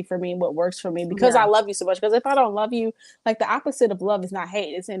healthy for me and what works for me because yeah, I love you so much. Because if I don't love you, like the opposite of love is not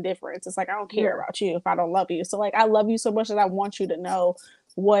hate, it's indifference. It's like, I don't care yeah, about you if I don't love you. So like, I love you so much that I want you to know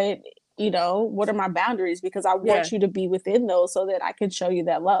what, what are my boundaries because I yeah, want you to be within those so that I can show you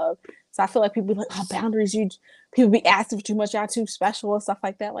that love. So I feel like people be like, oh, boundaries, people be asking for too much, y'all too special and stuff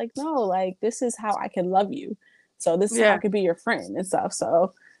like that. Like, no, like this is how I can love you. So this is how yeah, I can be your friend and stuff.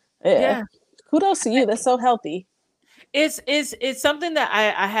 So yeah. yeah. Kudos to you. That's so healthy. It's something that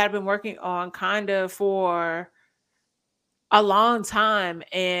I had been working on kind of for a long time,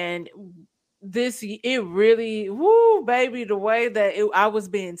 and it really, woo, baby, the way that I was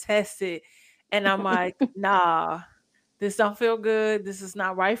being tested, and I'm like, nah, this don't feel good. This is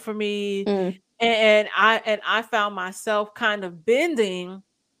not right for me, Mm. and I found myself kind of bending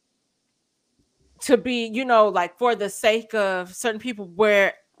to be, like for the sake of certain people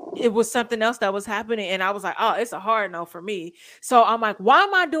where it was something else that was happening. And I was like, oh, it's a hard no for me. So I'm like, why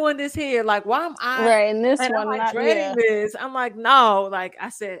am I doing this here? Like, why am I? Right. And this And I'm one, like not dreading yeah. this. I'm like, no, like I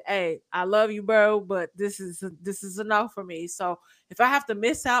said, hey, I love you, bro, but this is enough for me. So if I have to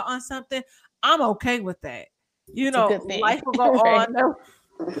miss out on something, I'm okay with that. It's a good thing. Life will go Right. on.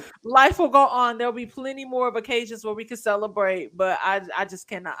 Life will go on. There'll be plenty more of occasions where we can celebrate, but I just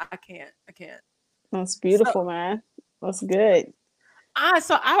cannot. I can't. That's So beautiful, man. That's good. I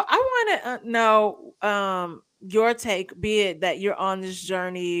want to know your take, be it that you're on this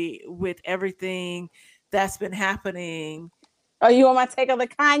journey with everything that's been happening. Oh, you want my take on the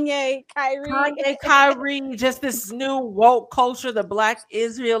Kanye, Kyrie? Kanye, Kyrie, just this new woke culture, the Black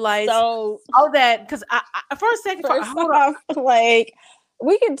Israelites, So all that. Because I first second, first hold on, off, like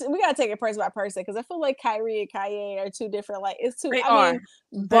we gotta take it person by person because I feel like Kyrie and Kanye are two different. Like it's two. they I mean, are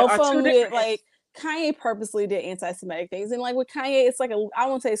they both are of two them did different. like Kanye purposely did anti-Semitic things, and like with Kanye, it's like I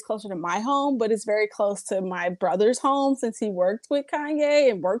won't say it's closer to my home, but it's very close to my brother's home since he worked with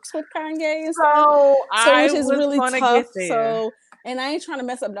Kanye and works with Kanye and stuff. So So I which is was really gonna tough. get there. So and I ain't trying to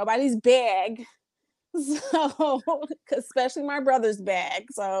mess up nobody's bag. So especially my brother's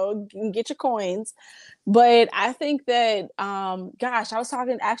bag. So get your coins. But I think that gosh, I was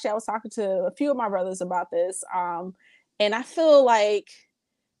talking to a few of my brothers about this. And I feel like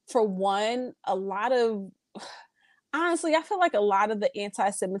for one, a lot of honestly, I feel like a lot of the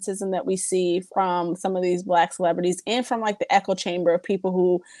anti-Semitism that we see from some of these Black celebrities and from like the echo chamber of people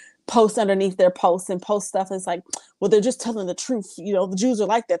who post underneath their posts and post stuff is like, well, they're just telling the truth. You know, the Jews are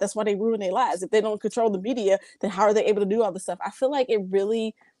like that. That's why they ruin their lives. If they don't control the media, then how are they able to do all this stuff? I feel like it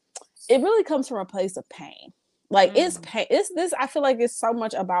really comes from a place of pain. Like it's pain. It's this. I feel like it's so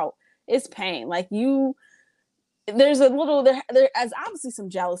much about it's pain. Like there's a little there as obviously some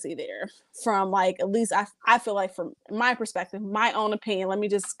jealousy there from like at least I feel like from my perspective, my own opinion. Let me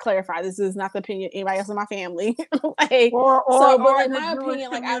just clarify: this is not the opinion of anybody else in my family. Like but like my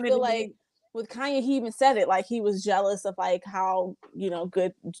opinion, like I feel like with Kanye, he even said it like he was jealous of like how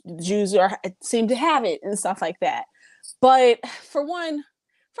good Jews seem to have it and stuff like that. But for one,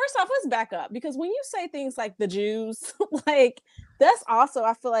 first off, let's back up because when you say things like the Jews, like that's also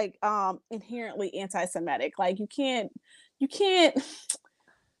I feel like inherently anti-Semitic. Like you can't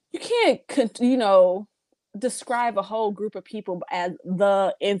describe a whole group of people as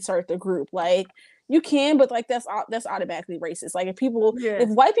the insert the group. Like you can, but like that's automatically racist. Like if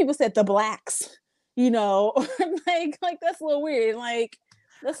white people said the blacks, like that's a little weird. Like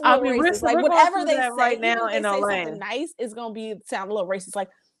that's a little racist. Like whatever they say right now in LA, something nice is gonna sound a little racist. Like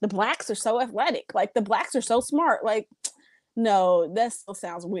the blacks are so athletic. Like the blacks are so smart. Like no, that still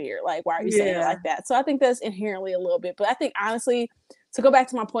sounds weird. Like why are you saying it like that? So I think that's inherently a little bit. But I think honestly, to go back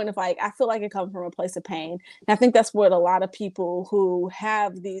to my point of like, I feel like it comes from a place of pain. And I think that's what a lot of people who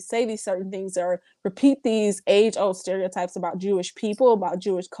have say these certain things or repeat these age-old stereotypes about Jewish people, about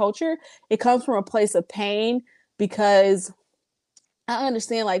Jewish culture. It comes from a place of pain because I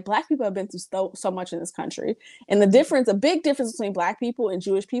understand like Black people have been through so much in this country. And a big difference between Black people and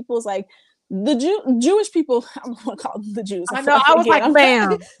Jewish people is like the Jewish people, I'm going to call them the Jews. I know. I was like,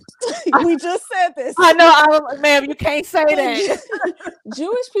 ma'am. We just said this. I know. Ma'am, you can't say that.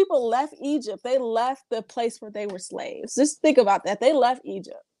 Jewish people left Egypt. They left the place where they were slaves. Just think about that. They left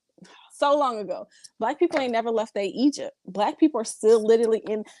Egypt so long ago. Black people ain't never left Egypt. Black people are still literally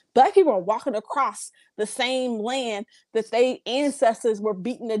Black people are walking across the same land that they ancestors were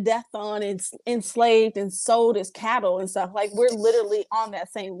beaten to death on and enslaved and sold as cattle and stuff. Like we're literally on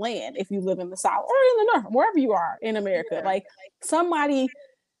that same land if you live in the South or in the North, wherever you are in America. Like somebody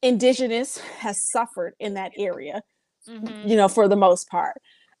indigenous has suffered in that area, for the most part.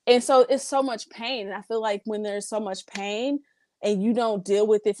 And so it's so much pain. And I feel like when there's so much pain, and you don't deal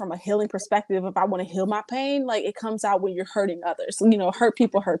with it from a healing perspective, if I want to heal my pain, like it comes out when you're hurting others. Hurt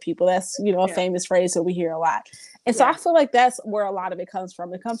people hurt people. That's, a famous phrase that we hear a lot. And so I feel like that's where a lot of it comes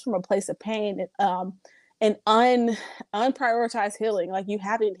from. It comes from a place of pain and unprioritized healing. Like you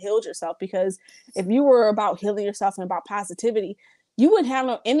haven't healed yourself, because if you were about healing yourself and about positivity, you wouldn't have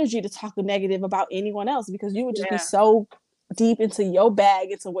no energy to talk negative about anyone else, because you would just be so deep into your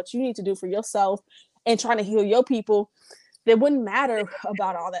bag, into what you need to do for yourself and trying to heal your people. That wouldn't matter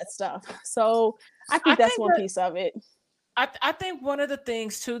about all that stuff. So I think that's one piece of it. I think one of the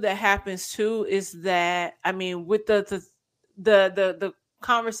things too that happens too is that, I mean, with the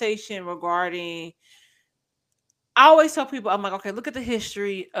conversation regarding, I always tell people, I'm like, okay, look at the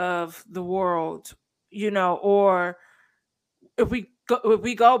history of the world, or if we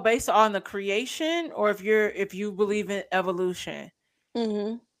go based on the creation, or if you believe in evolution.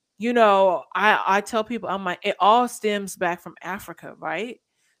 Mm-hmm. I tell people, I'm like, it all stems back from Africa, right?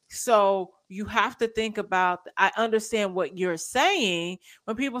 So you have to think about, I understand what you're saying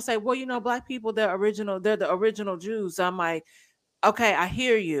when people say, well, Black people, they're the original Jews. I'm like, okay, I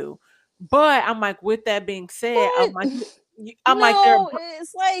hear you. But I'm like, with that being said,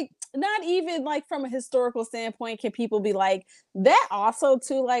 it's like, not even like from a historical standpoint, can people be like that also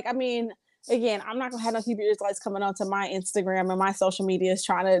too? Like, I mean, again, I'm not gonna have no Hebrew Israelites coming onto my Instagram and my social medias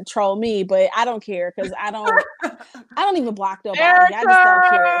trying to troll me, but I don't care, because I don't even block nobody. Erica! I just don't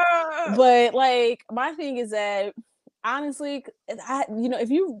care. But like my thing is that honestly,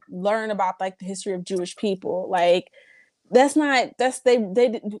 if you learn about like the history of Jewish people, like Jewish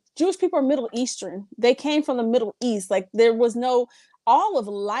people are Middle Eastern. They came from the Middle East. Like there was no all of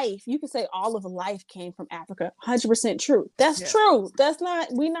life. You could say all of life came from Africa. 100% true. That's true. That's not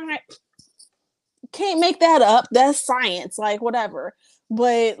can't make that up. That's science, like whatever.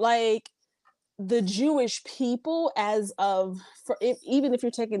 But like the Jewish people, even if you're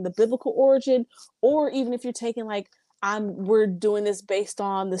taking the biblical origin, or even if you're taking like we're doing this based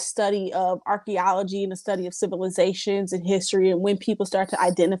on the study of archaeology and the study of civilizations and history, and when people start to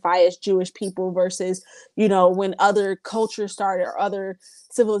identify as Jewish people versus, when other cultures started or other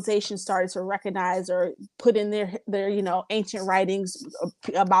civilizations started to recognize or put in their ancient writings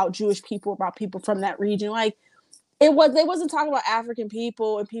about Jewish people, about people from that region. Like they wasn't talking about African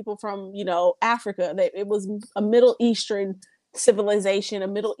people and people from, you know, Africa. It was a Middle Eastern civilization, a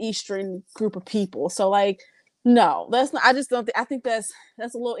Middle Eastern group of people. So like, no, that's not. I just don't think. I think that's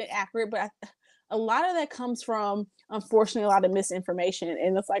a little inaccurate. But a lot of that comes from, unfortunately, a lot of misinformation,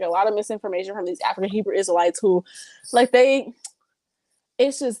 and it's like a lot of misinformation from these African Hebrew Israelites who, like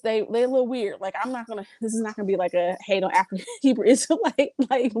it's just they're a little weird. Like this is not gonna be like a hate on African Hebrew Israelite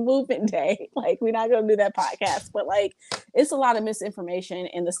like movement day. Like we're not gonna do that podcast. But like it's a lot of misinformation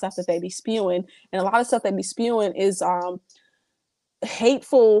and the stuff that they be spewing. And a lot of stuff they be spewing is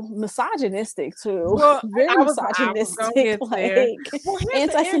hateful, misogynistic too. Well, Very I was gonna misogynistic, get there. like Well,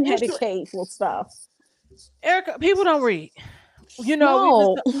 anti-Semitic hateful stuff. Erica, people don't read. You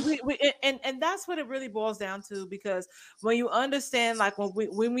know, No. and that's what it really boils down to, because when you understand, like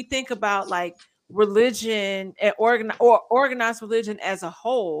when we think about like religion and organized religion as a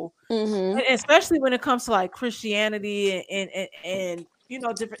whole, Mm-hmm. and especially when it comes to like Christianity and you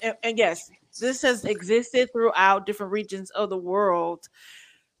know different and yes, this has existed throughout different regions of the world,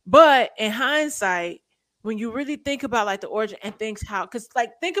 but in hindsight, when you really think about like the origin and things how, because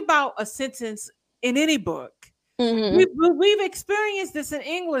like think about a sentence in any book. Mm-hmm. We've experienced this in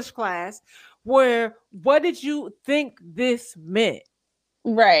English class where what did you think this meant?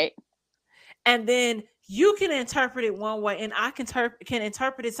 Right. And then you can interpret it one way and I can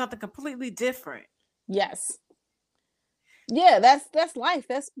interpret it something completely different. Yes. Yeah, that's life.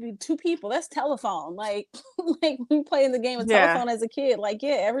 That's two people. That's telephone. Like like we playing the game of telephone as a kid. Like,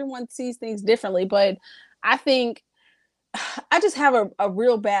 yeah, everyone sees things differently. But I think I just have a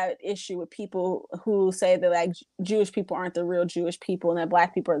real bad issue with people who say that like Jewish people aren't the real Jewish people and that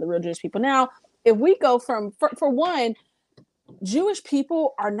Black people are the real Jewish people. Now, if we go from for one, Jewish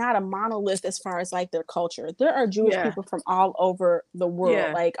people are not a monolith as far as like their culture. There are Jewish people from all over the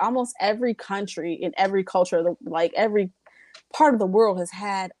world. Like almost every country in every culture, like every part of the world has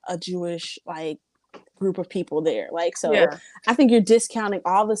had a Jewish like group of people there. Like, so I think you're discounting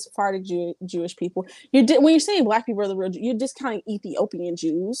all the Sephardic Jewish people. When you're saying Black people are the real, you're discounting Ethiopian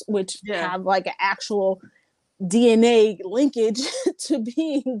Jews, which have like an actual DNA linkage to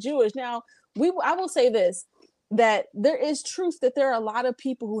being Jewish. Now, I will say this, that there is truth that there are a lot of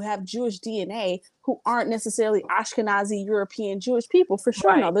people who have Jewish DNA who aren't necessarily Ashkenazi European Jewish people, for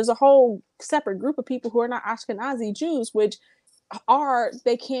sure. No, there's a whole separate group of people who are not Ashkenazi Jews, which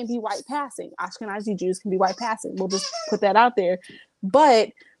they can be white passing. Ashkenazi Jews can be white passing. We'll just put that out there. But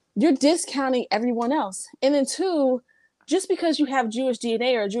you're discounting everyone else. And then two, just because you have Jewish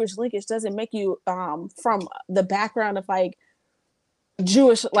DNA or Jewish linkage doesn't make you from the background of like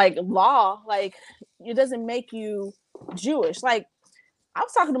Jewish like law, like it doesn't make you Jewish. Like I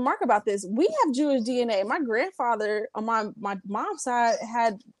was talking to Mark about this. We have Jewish DNA. My grandfather on my mom's side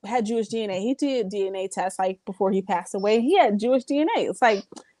had Jewish DNA. He did DNA tests like before he passed away. He had Jewish DNA. It's like,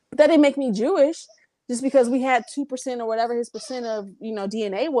 but that didn't make me Jewish just because we had 2% or whatever his percent of, you know,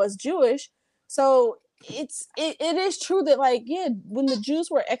 DNA was Jewish. So it is true that like, yeah, when the Jews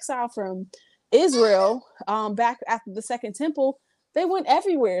were exiled from Israel back after the Second Temple, they went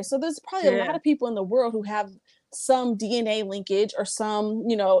everywhere. So there's probably a lot of people in the world who have some DNA linkage or some,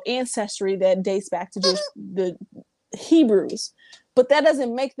 you know, ancestry that dates back to the Hebrews. But that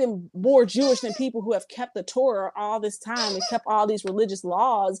doesn't make them more Jewish than people who have kept the Torah all this time and kept all these religious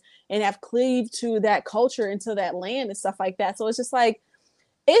laws and have cleaved to that culture and to that land and stuff like that. So it's just like,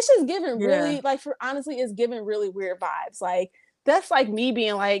 it's just giving really, like, honestly, it's giving really weird vibes. Like, that's like me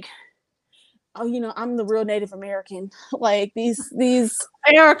being like, oh, you know, I'm the real Native American. Like these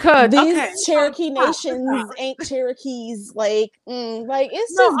Erica, these Cherokee nations ain't Cherokees. Like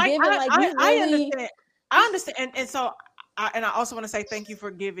it's just giving like I understand, and so I also want to say thank you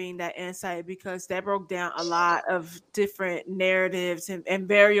for giving that insight, because that broke down a lot of different narratives and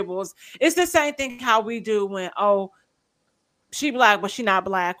variables. It's the same thing how we do when she Black but she not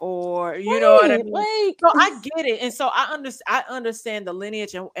Black, or you know what I mean. Like, so I get it, and so I understand the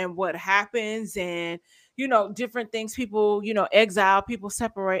lineage and what happens, and you know different things. People, you know, exile, people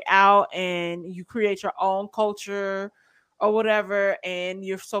separate out, and you create your own culture or whatever, and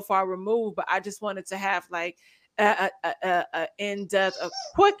you're so far removed. But I just wanted to have like a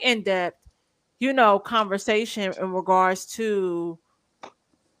quick in-depth, you know, conversation in regards to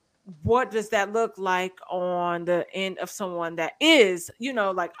what does that look like on the end of someone that is, you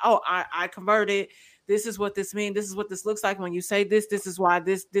know, like, oh, I converted. This is what this means. This is what this looks like. When you say this is why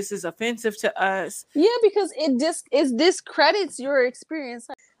this is offensive to us. Yeah, because it discredits your experience.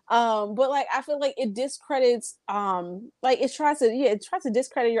 But like I feel like it discredits like it tries to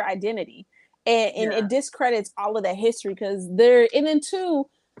discredit your identity. And it discredits all of that history, because and then two,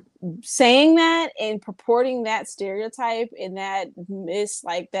 saying that and purporting that stereotype and that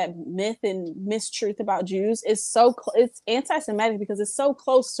that myth and mistruth about Jews is it's anti-Semitic because it's so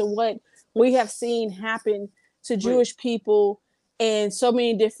close to what we have seen happen to Jewish people and so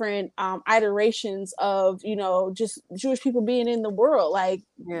many different iterations of, just Jewish people being in the world. Like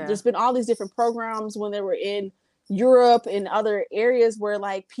there's been all these different programs when they were in Europe and other areas where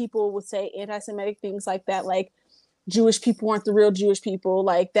like people would say anti-Semitic things like that, like Jewish people aren't the real Jewish people.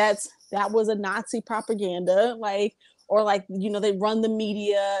 Like that was a Nazi propaganda. Like, or like, they run the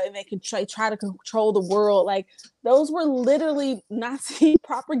media and they can try to control the world. Like those were literally Nazi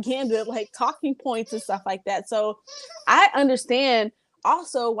propaganda, like talking points and stuff like that. So I understand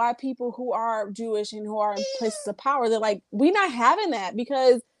also why people who are Jewish and who are in places of power, they're like, we're not having that,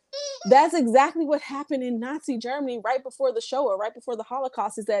 because that's exactly what happened in Nazi Germany right before the Shoah, right before the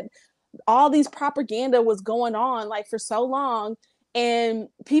Holocaust, is that all these propaganda was going on like for so long and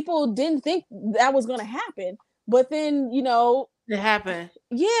people didn't think that was going to happen, but then it happened.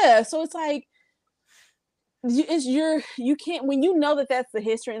 Yeah, so it's like you can't, when that's the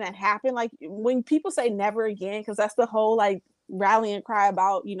history and that happened, like when people say never again, because that's the whole like rallying cry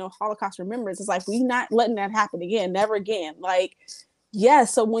about Holocaust remembrance, it's like we not letting that happen again, never again. Like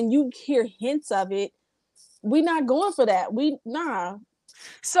so when you hear hints of it, we not going for that.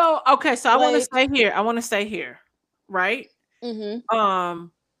 So okay, so I want to stay here, right? Mm-hmm.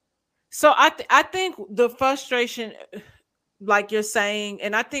 So I think the frustration, like you're saying,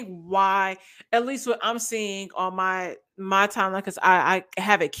 and I think why, at least what I'm seeing on my timeline, because I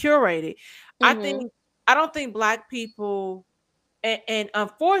have it curated. Mm-hmm. I don't think Black people, and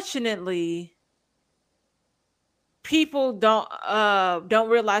unfortunately, people don't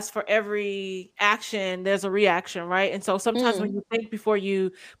realize for every action there's a reaction, right? And so sometimes when you think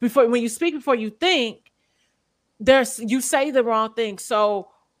when you speak before you think, you say the wrong thing. So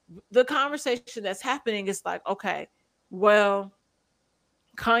the conversation that's happening is like, okay, well,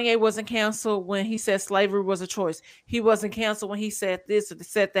 Kanye wasn't canceled when he said slavery was a choice. He wasn't canceled when he said this or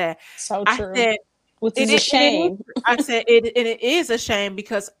said that. So true. I said, which is a shame. I said it is a shame,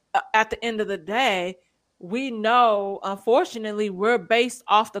 because at the end of the day, we know, unfortunately, we're based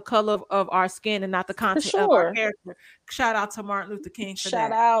off the color of our skin and not the content of our character. Shout out to Martin Luther King for that.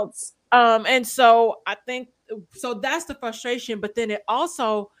 Shout outs. And so I think, so that's the frustration, but then it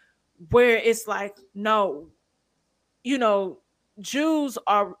also, where it's like, no, Jews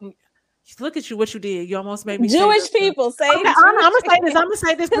are, look at you, what you did. You almost made me Jewish people say. Okay, I'm gonna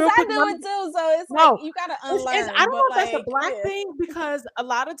say this because real quick. I do it too. So it's like you gotta unlearn. I don't know if that's a Black thing, because a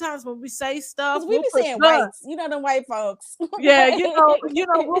lot of times when we say stuff, we be saying whites. The white folks. Yeah, we'll put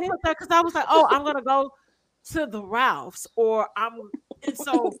that, because I was like, oh, I'm gonna go to the Ralphs, and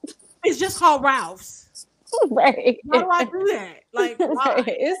so it's just called Ralphs. Right. Why do I do that? Like, why? Right.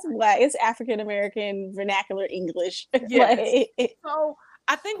 It's Black. It's African American vernacular English. Yes. So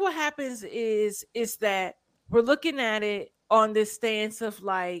I think what happens is that we're looking at it on this stance of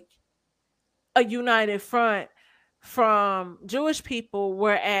like a united front from Jewish people,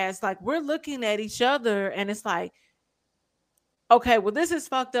 whereas like we're looking at each other and it's like, okay, well, this is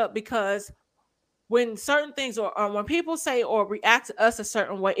fucked up, because when certain things or when people say or react to us a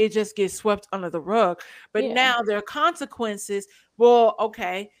certain way, it just gets swept under the rug. But now there are consequences. Well,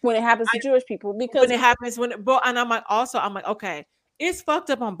 okay, when it happens to Jewish people, because when it happens, and I'm like, okay, it's fucked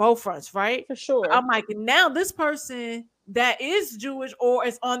up on both fronts, right? For sure. I'm like, now this person that is Jewish or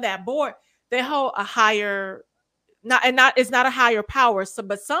is on that board, they hold a higher, it's not a higher power. So,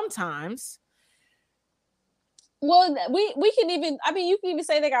 but sometimes. Well, we can even, I mean, you can even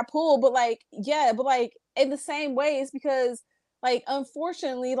say they got pulled, but like, in the same way, it's because like,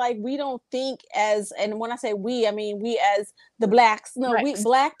 unfortunately, like we don't think as, and when I say we, I mean, we as the Blacks, we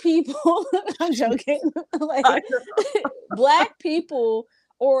Black people, I'm joking, like Black people,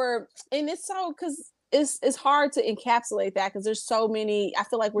 and it's so, because it's hard to encapsulate that, because there's so many, I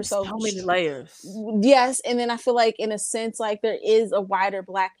feel like we're so many layers. Yes. And then I feel like in a sense, like there is a wider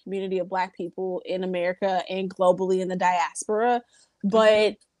Black community of Black people in America and globally in the diaspora.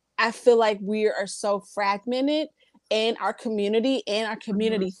 But I feel like we are so fragmented in our community and our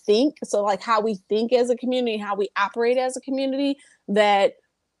community think. So like how we think as a community, how we operate as a community, that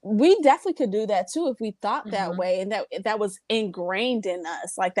we definitely could do that too if we thought that way, and that was ingrained in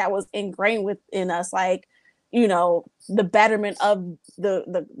us, like that was ingrained within us, like the betterment of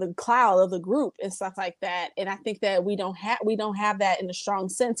the cloud of the group and stuff like that. And I think that we don't have that in a strong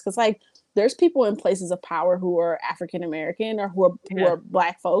sense, because like there's people in places of power who are African American or who are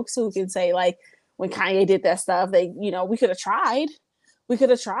Black folks who can say like, when Kanye did that stuff, they we could have tried. we could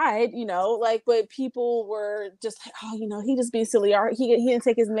have tried, you know, like, but people were just like, oh, you know, he just being silly, or he didn't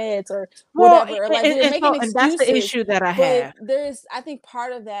take his meds or Well, whatever. Like, we're making and that's the excuses. issue that I But have. there's, I think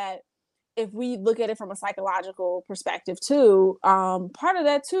part of that, if we look at it from a psychological perspective too, part of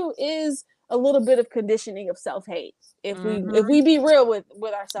that too is a little bit of conditioning of self-hate. If we be real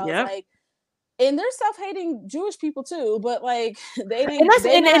with ourselves, Yep. like, and there's self-hating Jewish people too, but like they And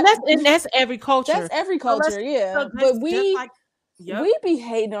didn't, that's every culture. that's every culture, yeah. So But just like, yep. we be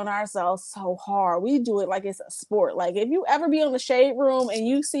hating on ourselves so hard. We do it like it's a sport. Like, if you ever be on the shade room and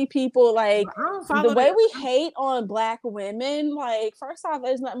you see people like the way we hate on Black women, like, first off,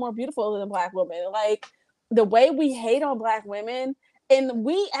 there's nothing more beautiful than a Black woman. Like, the way we hate on Black women, and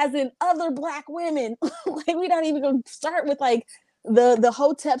we as in other Black women, like, we're not even gonna start with like the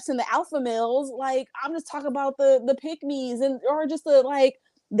hoteps and the alpha males. Like, I'm just talking about the pick-me's, and or just the like,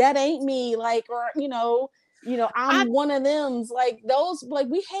 that ain't me, like, or I'm one of them's, like, those, like,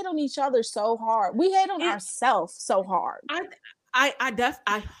 we hate on each other so hard. We hate on ourselves so hard.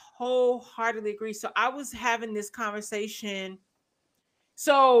 I wholeheartedly agree. So I was having this conversation.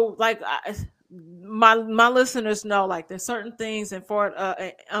 So like my listeners know, like, there's certain things, and for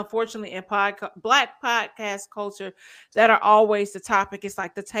unfortunately in Black podcast culture, that are always the topic. It's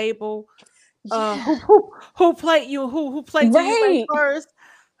like the table. Who played you? Who played you first?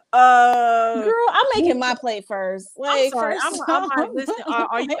 Girl, I'm making my plate first. Like, I'm sorry. I'm like, listen,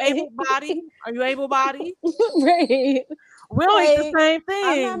 are you able-bodied? Are you able-bodied? Right. We don't eat the same thing.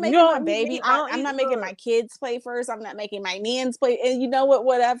 I'm not making my baby. I'm not making my kids play first. I'm not making my nans play. And you know what?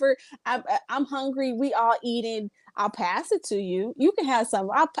 Whatever. I'm hungry. We all eating. I'll pass it to you. You can have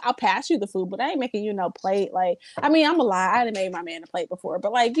some. I'll pass you the food, but I ain't making you no plate. Like, I mean, I'm a lie. I done made my man a plate before,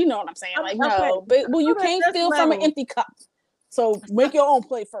 but like, you know what I'm saying? Like, no, but well, you can't steal from an empty cup. So make your own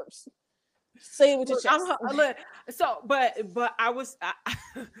play first. Say it with your chest. But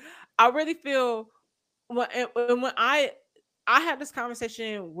I really feel when I had this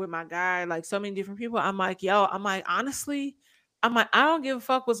conversation with my guy, like so many different people. I'm like, honestly, I don't give a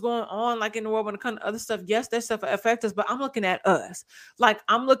fuck what's going on, like, in the world when it comes to other stuff. Yes, that stuff affects us, but I'm looking at us. Like,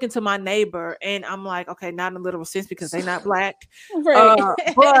 I'm looking to my neighbor, and I'm like, okay, not in a literal sense because they're not Black,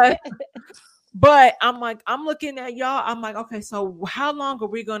 right? But I'm like, I'm looking at y'all. I'm like, okay, so how long are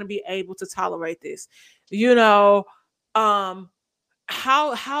we going to be able to tolerate this? You know,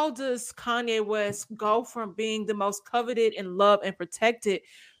 how does Kanye West go from being the most coveted and loved and protected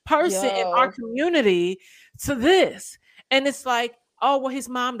person in our community to this? And it's like, oh, well, his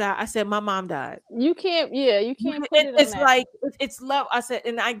mom died. I said, my mom died. You can't put it on it's that. like, it's love. I said,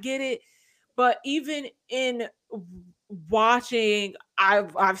 and I get it, but even in watching,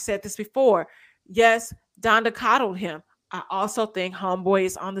 I've said this before. Yes, Donda coddled him. I also think homeboy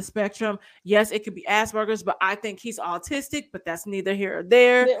is on the spectrum. Yes, it could be Asperger's, but I think he's autistic, but that's neither here or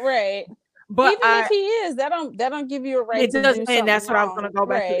there. Right. But even if he is, that don't give you a right to do something and that's wrong. what I was going to go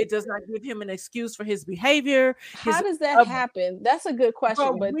back to. It does not give him an excuse for his behavior. How does that happen? That's a good question.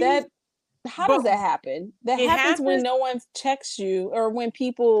 How does that happen? That happens when no one checks you, or when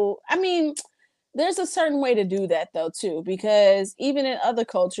people, I mean, there's a certain way to do that though too, because even in other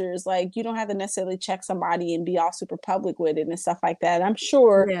cultures, like, you don't have to necessarily check somebody and be all super public with it and stuff like that. I'm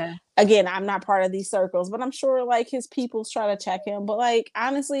sure, again, I'm not part of these circles, but I'm sure like his people's try to check him. But like,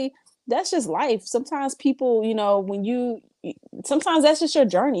 honestly, that's just life. Sometimes people, you know, sometimes that's just your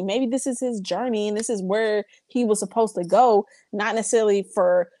journey. Maybe this is his journey and this is where he was supposed to go, not necessarily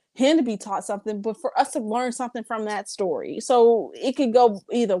for him to be taught something, but for us to learn something from that story. So it could go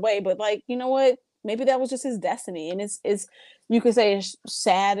either way, but like, you know what? Maybe that was just his destiny. And it's you could say it's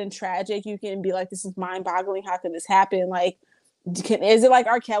sad and tragic. You can be like, this is mind boggling. How can this happen? Like, is it like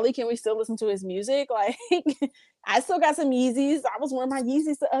R. Kelly? Can we still listen to his music? Like, I still got some Yeezys. I was wearing my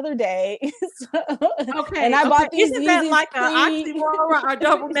Yeezys the other day. Okay. And I bought these Isn't Yeezys that like an oxymoron or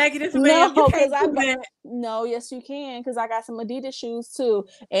double negative? No, yes, you can, because I got some Adidas shoes too.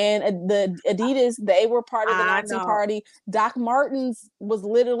 And the Adidas, they were part of the Nazi party. Doc Martens was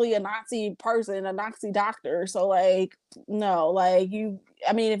literally a Nazi person, a Nazi doctor. So like, no, like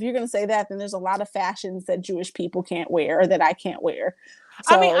I mean, if you're going to say that, then there's a lot of fashions that Jewish people can't wear or that I can't wear.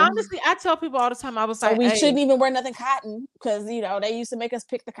 So, I mean, honestly, I tell people all the time, I was like, we shouldn't even wear nothing cotton, because, you know, they used to make us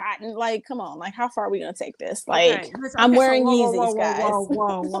pick the cotton. Like, come on, like, how far are we going to take this? Like, I'm wearing Yeezys, guys.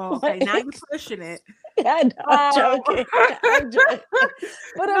 Whoa. Okay, now you're pushing it. I'm joking.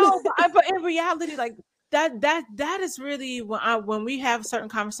 But in reality, like, that is really when we have certain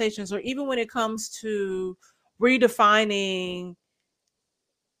conversations, or even when it comes to redefining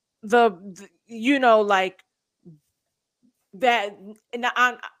the you know, like that. And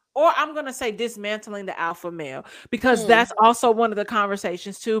or I'm going to say dismantling the alpha male, because that's also one of the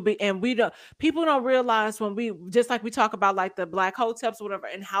conversations too. And people don't realize when we, just like we talk about like the black hoteps or whatever,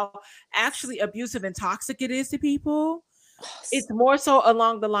 and how actually abusive and toxic it is to people. It's more so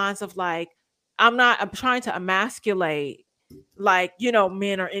along the lines of like, I'm trying to emasculate like,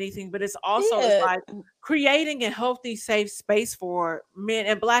 men or anything, but it's also it's like creating a healthy, safe space for men,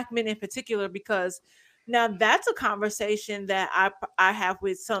 and black men in particular, because now that's a conversation that I have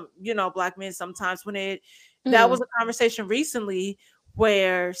with some, black men sometimes when that was a conversation recently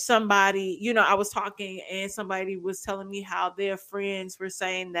where somebody, I was talking and somebody was telling me how their friends were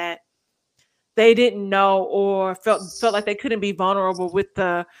saying that they didn't know or felt like they couldn't be vulnerable with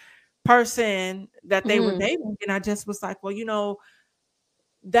the person that they were dating. And I just was like, well,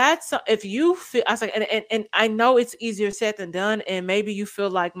 that's if you feel, I was like, and I know it's easier said than done, and maybe you feel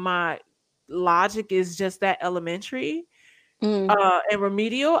like my logic is just that elementary and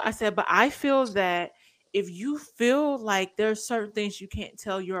remedial. I said, but I feel that if you feel like there's certain things you can't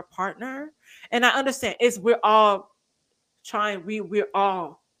tell your partner, and I understand we're all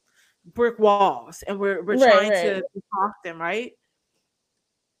brick walls, and we're trying to talk them, right?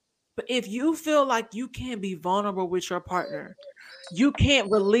 But if you feel like you can't be vulnerable with your partner, you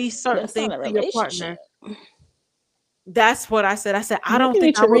can't release certain things to your partner. That's what I said. I said, I don't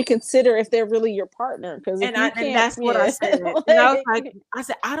think I would reconsider if they're really your partner. And that's what I said. And I was like,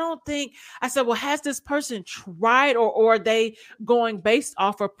 I don't think, I said, well, has this person tried, or are they going based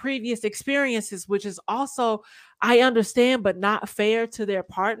off of previous experiences, which is also, I understand, but not fair to their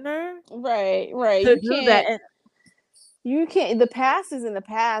partner. Right. To do that. You can't, the past is in the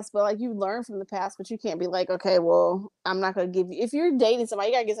past, but like you learn from the past, but you can't be like, okay, well, I'm not going to give you, if you're dating somebody,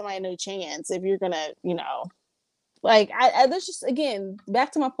 you got to give somebody a new chance. If you're going to, like, there's just, again,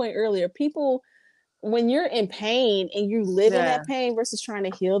 back to my point earlier, people, when you're in pain and you live in that pain versus trying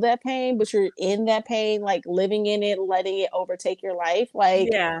to heal that pain, but you're in that pain, like living in it, letting it overtake your life, like,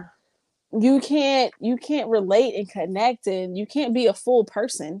 you can't relate and connect, and you can't be a full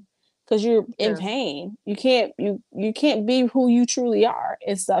person because you're in pain. You can't be who you truly are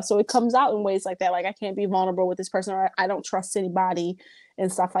and stuff. So it comes out in ways like that. Like, I can't be vulnerable with this person, or I don't trust anybody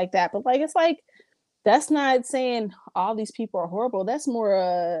and stuff like that. But like, it's like, that's not saying all these people are horrible. That's more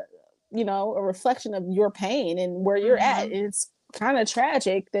a reflection of your pain and where you're at. And it's kind of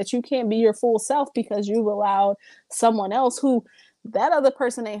tragic that you can't be your full self because you've allowed someone else who, that other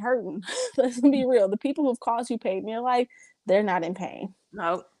person ain't hurting. Let's be real. The people who've caused you pain in your life, they're not in pain.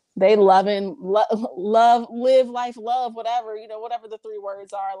 No. They love, live life, love, whatever, whatever the 3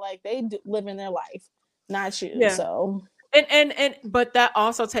 words are, like they live in their life, not you. Yeah. So. And but that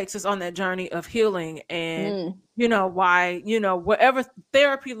also takes us on that journey of healing, and why, whatever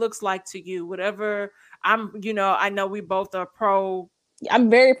therapy looks like to you, whatever I know we both are I'm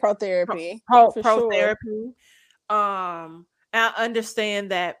very pro therapy. Pro therapy. I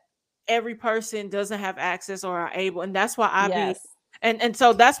understand that every person doesn't have access or are able, and that's why and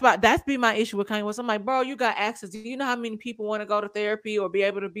so that's be my issue with Kanye West. I'm like, bro, you got access. Do you know how many people want to go to therapy or be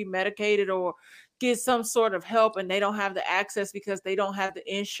able to be medicated or get some sort of help, and they don't have the access because they don't have the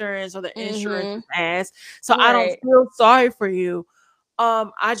insurance, or the insurance ass. So I don't feel sorry for you.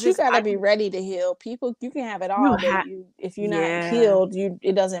 You gotta be ready to heal. People, you can have it all, but if you're not healed,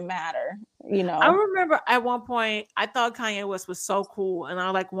 it doesn't matter. I remember at one point I thought Kanye West was so cool, and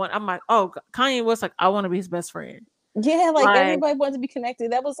I'm like, oh, Kanye West, like, I want to be his best friend. Yeah, like everybody wanted to be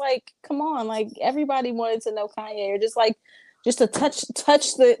connected. That was like, come on, like everybody wanted to know Kanye, or just to touch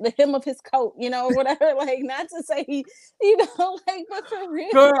the hem of his coat, or whatever. Like, not to say he, like, but for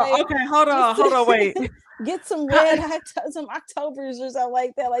real. Girl, like, okay, hold on, wait. Get some some Octobers or something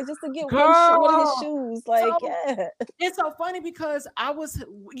like that, like just to get one of his shoes. Like, it's so funny because I was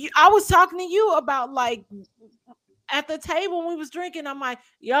talking to you about, like, at the table when we was drinking, I'm like,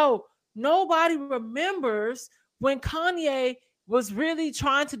 yo, nobody remembers when Kanye was really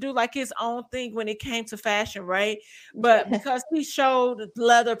trying to do like his own thing when it came to fashion, right? But because he showed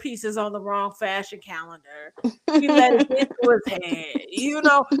leather pieces on the wrong fashion calendar, he let it get to his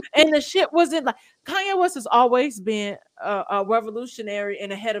head, and the shit wasn't like, Kanye West has always been a revolutionary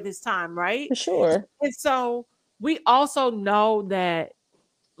and ahead of his time, right? For sure. And so we also know that,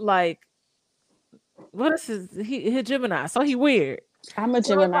 like, what is he's Gemini, so he weird. I'm a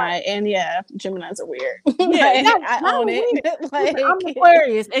Gemini, and Geminis are weird. Yeah, I own it. Like, I'm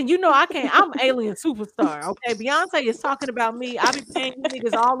Aquarius, and I'm alien superstar. Okay, Beyonce is talking about me. I be paying you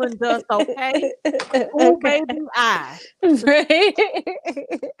niggas all in dust. Okay, ooh, baby, right.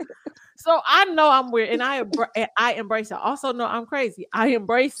 So I know I'm weird, and I embrace it. I also know I'm crazy. I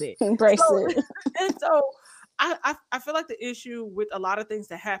embrace it. Embrace it. And so I feel like the issue with a lot of things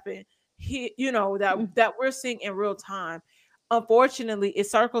that happen here, that we're seeing in real time, unfortunately, it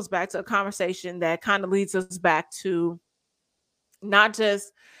circles back to a conversation that kind of leads us back to not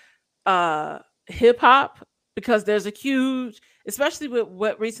just hip hop, because there's a huge, especially with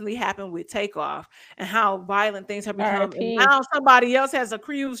what recently happened with Takeoff and how violent things have become. And R.I.P. now somebody else has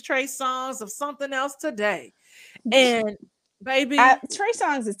accused Trey Songz of something else today. And baby, Trey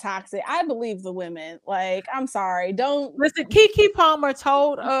Songz is toxic. I believe the women. Like, I'm sorry. Don't listen. Keke Palmer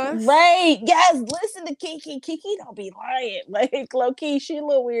told us, right. Yes, listen to Keke. Keke don't be lying. Like, low key, she a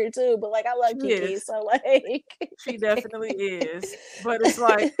little weird too, but like I love She Keke. is. So like she definitely is. But it's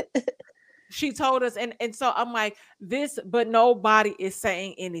like she told us, and so I'm like this, but nobody is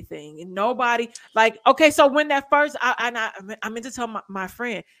saying anything, and nobody like, okay, so when that first, I meant to tell my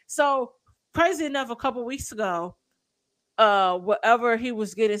friend, so crazy enough, a couple weeks ago, whatever he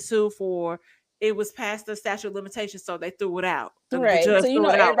was getting sued for, it was past the statute of limitations, so they threw it out. right. The judge So threw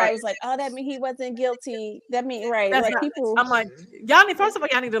it out, everybody right? was like, oh, that mean he wasn't guilty. That mean right. That's like not, people I'm like, y'all need, first of all,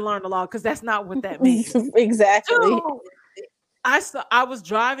 y'all need to learn the law, because that's not what that means. exactly. Two, I was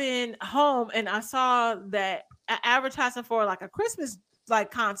driving home and I saw that advertising for like a Christmas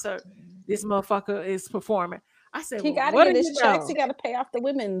like concert. This motherfucker is performing. I said, He got to what get do his you checks. know? He got to pay off the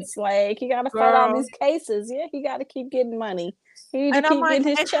women's. Like, he got to fight all these cases. Yeah, he got to keep getting money. He need to keep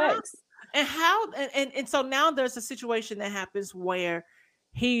getting his checks. And so now there's a situation that happens where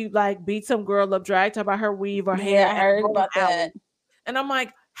he like beat some girl up, dragged her by her weave or hair. Yeah, I heard about that. And I'm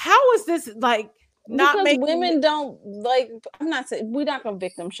like, how is this like not because making women don't like? I'm not saying we're not gonna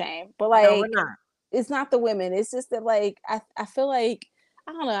victim shame, but No, we're like not. it's not the women. It's just that like I feel like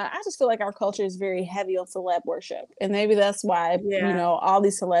I don't know. I just feel like our culture is very heavy on celeb worship, and maybe that's why all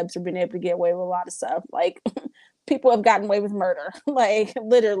these celebs have been able to get away with a lot of stuff. Like people have gotten away with murder, like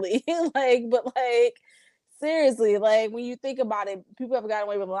literally, like but like seriously, like when you think about it, people have gotten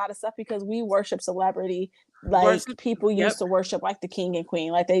away with a lot of stuff because we worship celebrity. Like people used to worship like the king and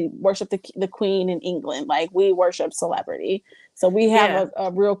queen, like they worship the queen in England. Like we worship celebrity, so we have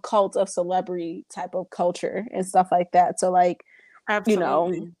a real cult of celebrity type of culture and stuff like that. So like,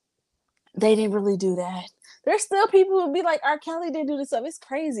 absolutely, they didn't really do that. There's still people who be like, R. Kelly didn't do this stuff. It's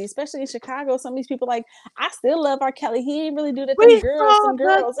crazy, especially in Chicago. Some of these people like, I still love R. Kelly. He didn't really do that. Some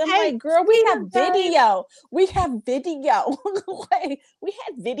girls. I'm like, girl, we have video. We have video. Like, we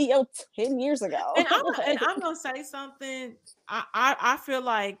had video 10 years ago. And I'm gonna say something. I feel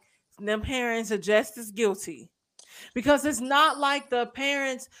like them parents are just as guilty. Because it's not like the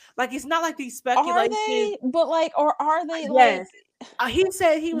parents, like it's not like these speculations. Are they? But like, or are they? Yes. Like, he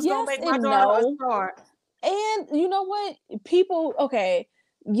said he was gonna make my daughter a star. And you know what? People, okay,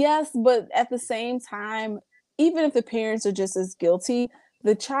 yes, but at the same time, even if the parents are just as guilty,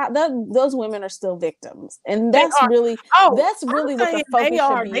 the child, those women are still victims, and that's really what the focus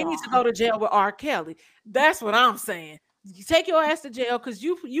should be. They need to go to jail with R. Kelly. That's what I'm saying. You take your ass to jail because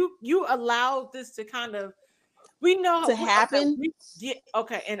you allowed this to kind of. We know to happen.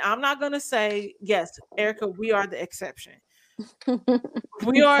 Okay, and I'm not gonna say yes, Erica. We are the exception.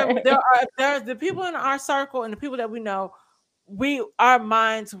 We are. There's the people in our circle and the people that we know. Our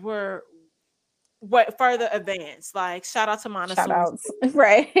minds were further advanced. Like shout out to Montessori. Shout outs,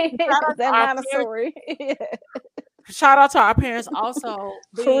 right? Shout out to Montessori. Shout out to our parents also.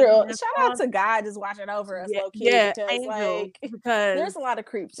 For real. Shout out to God just watching over us, low key. Because there's a lot of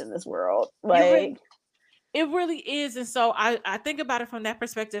creeps in this world. Like. It really is. And so I think about it from that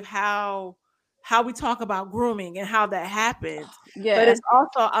perspective, how we talk about grooming and how that happens. Yeah. But it's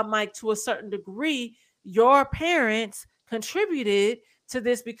also, I'm like, to a certain degree, your parents contributed to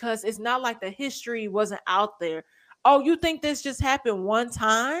this because it's not like the history wasn't out there. Oh, you think this just happened one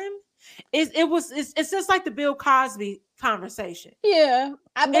time? It's just like the Bill Cosby conversation. Yeah.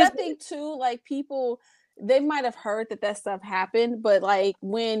 But I think too, like people, they might have heard that stuff happened, but like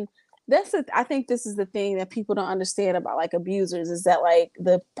when I think this is the thing that people don't understand about like abusers is that like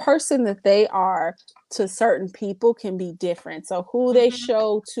the person that they are to certain people can be different. So who they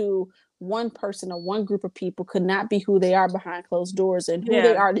show to one person or one group of people could not be who they are behind closed doors, and who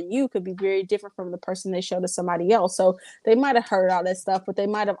they are to you could be very different from the person they show to somebody else. So they might have heard all that stuff, but they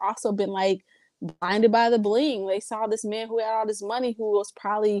might have also been like blinded by the bling. They saw this man who had all this money who was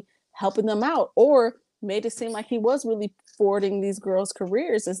probably helping them out, or made it seem like he was really forwarding these girls'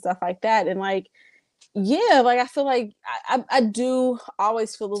 careers and stuff like that. And like, yeah, like I feel like I do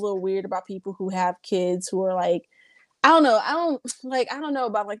always feel a little weird about people who have kids who are like, I don't know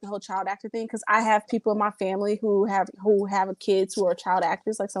about like the whole child actor thing, because I have people in my family who have kids who are child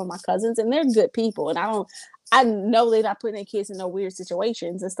actors, like some of my cousins, and they're good people, and I know they're not putting their kids in no weird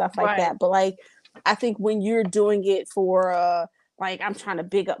situations and stuff like that. But like, I think when you're doing it for like I'm trying to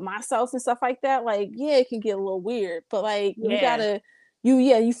big up myself and stuff like that, like yeah, it can get a little weird. But like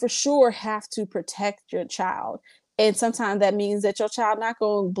you for sure have to protect your child. And sometimes that means that your child not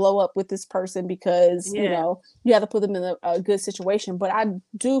going to blow up with this person because you have to put them in a good situation. But I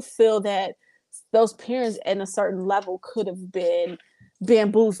do feel that those parents at a certain level could have been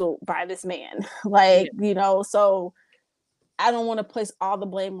bamboozled by this man. Like, so I don't want to place all the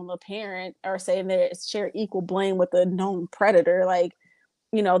blame on the parent or saying they share equal blame with a known predator. Like,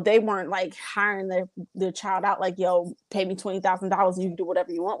 they weren't like hiring their child out like, yo, pay me $20,000 and you can do whatever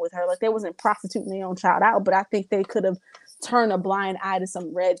you want with her. Like they wasn't prostituting their own child out, but I think they could have turned a blind eye to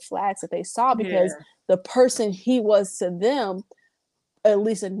some red flags that they saw because the person he was to them, at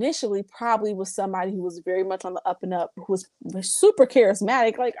least initially, probably was somebody who was very much on the up and up, who was super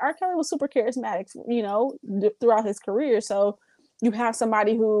charismatic. Like R. Kelly was super charismatic, throughout his career. So you have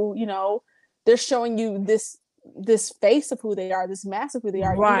somebody who, they're showing you this face of who they are, this mask of who they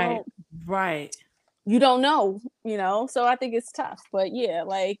are. Right. You don't know, so I think it's tough. But yeah,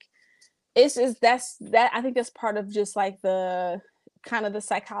 like it's just I think that's part of just like the kind of the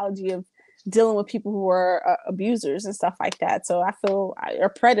psychology of dealing with people who are abusers and stuff like that. So or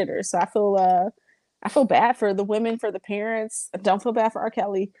predators. So I feel bad for the women, for the parents. I don't feel bad for R.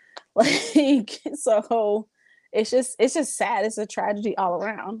 Kelly. Like, so it's just sad. It's a tragedy all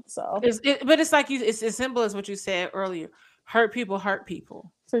around. So but it's like it's as simple as what you said earlier. Hurt people hurt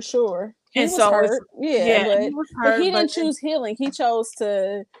people. For sure. He was hurt. But he didn't choose healing. He chose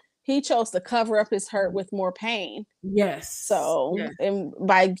to cover up his hurt with more pain. Yes. So, and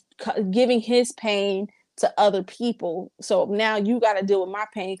by giving his pain to other people, so now you got to deal with my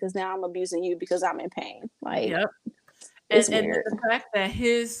pain because now I'm abusing you because I'm in pain. Like, and the fact that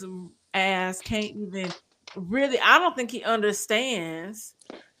his ass can't even really, I don't think he understands.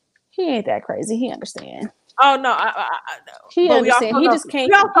 He ain't that crazy. He understands. Oh no, he understands. He just can't.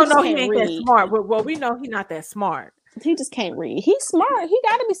 We also know he ain't that smart. Well, we know he's not that smart. He just can't read. He's smart. He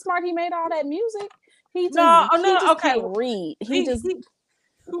got to be smart. He made all that music. He can't read.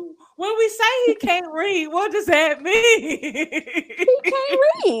 When we say he can't read, what does that mean? He can't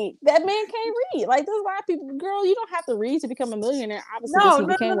read. That man can't read. Like there's a lot of people. Girl, you don't have to read to become a millionaire. Obviously,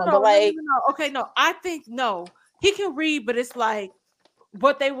 I think he can read, but it's like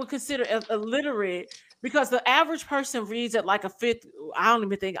what they would consider illiterate. Because the average person reads at like a fifth. I don't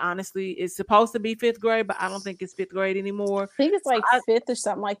even think, honestly, it's supposed to be fifth grade, but I don't think it's fifth grade anymore. I think it's like fifth or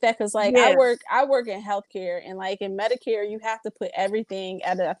something like that. Because like I work in healthcare, and like in Medicare, you have to put everything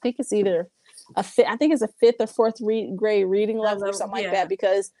at I think it's either a fifth or fourth grade reading level or something like that.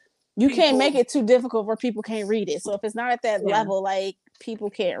 Because you can't make it too difficult where people can't read it. So if it's not at that level, like people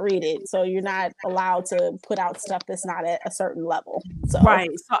can't read it. So you're not allowed to put out stuff that's not at a certain level. So right.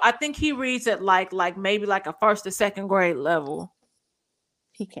 So I think he reads at like maybe like a first or second grade level.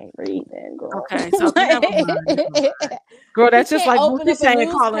 He can't read then, girl. Okay, so girl, that's just like open up a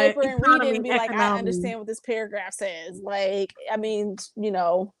newspaper and read it and be like, I understand what this paragraph says. Like, I mean,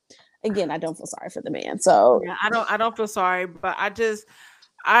 again, I don't feel sorry for the man. So yeah, I don't feel sorry, but I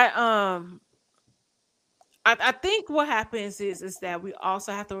think what happens is that we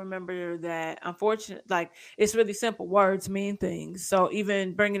also have to remember that, unfortunately, like it's really simple. Words mean things. So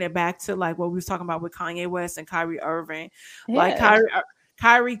even bringing it back to like what we was talking about with Kanye West and Kyrie Irving, like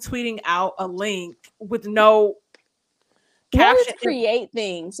Kyrie tweeting out a link with no caption. Words create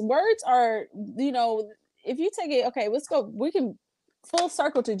things. Words are, if you take it, okay, let's go. We can full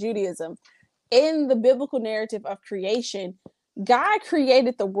circle to Judaism. In the biblical narrative of creation, God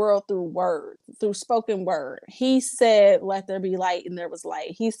created the world through word, through spoken word. He said, let there be light, and there was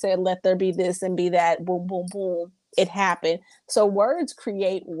light. He said, let there be this and be that. Boom, boom, boom. It happened. So words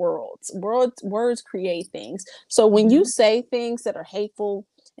create worlds. Words create things. So when you say things that are hateful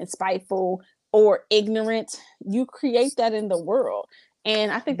and spiteful or ignorant, you create that in the world.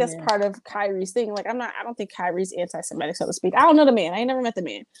 And I think that's part of Kyrie's thing. Like, I don't think Kyrie's anti-Semitic, so to speak. I don't know the man. I ain't never met the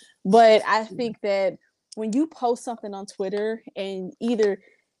man. But I think that when you post something on Twitter and either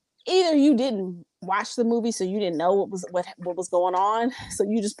you didn't watch the movie, so you didn't know what was going on, so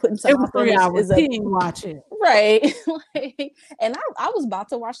you just putting something. It was 3 hours. Didn't watch it, right? And I was about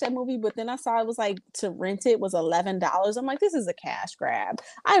to watch that movie, but then I saw it was like to rent it was $11. I'm like, this is a cash grab.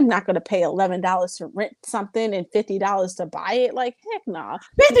 I'm not going to pay $11 to rent something and $50 to buy it. Like, heck nah.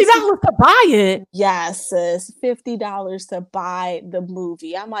 $50 to buy it? Yes, sis. $50 to buy the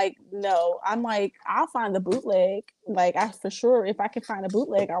movie. I'm like, no. I'm like, I'll find the bootleg. Like, for sure, if I can find a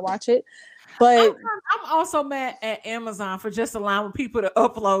bootleg, I'll watch it. But I'm also mad at Amazon for just allowing people to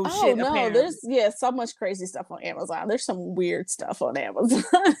upload shit. no, Apparently. there's so much crazy stuff on Amazon. There's some weird stuff on Amazon.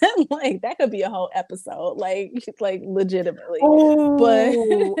 Like that could be a whole episode, like legitimately. But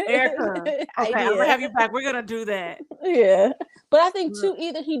Erica, okay, I'm gonna have you back. We're gonna do that. Yeah, but I think too,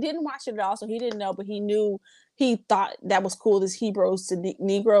 either he didn't watch it at all, so he didn't know, but he knew, he thought that was cool. This Hebrews to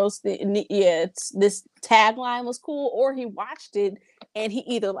Negroes, this tagline was cool, or he watched it and he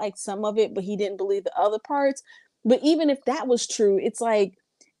either liked some of it, but he didn't believe the other parts. But even if that was true, it's like,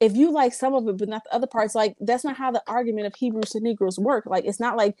 if you like some of it but not the other parts, like that's not how the argument of Hebrews to Negroes work. Like it's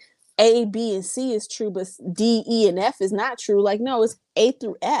not like A, B, and C is true, but D, E, and F is not true. Like no, it's A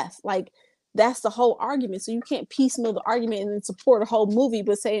through F. Like that's the whole argument. So you can't piecemeal the argument and then support a whole movie,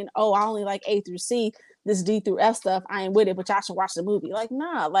 but saying, oh, I only like A through C, this D through F stuff, I ain't with it, but y'all should watch the movie. Like,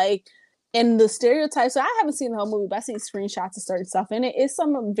 nah, like, and the stereotypes. So I haven't seen the whole movie, but I've seen screenshots of certain stuff in it. It's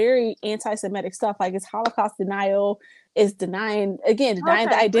some very anti-Semitic stuff. Like it's Holocaust denial. It's denying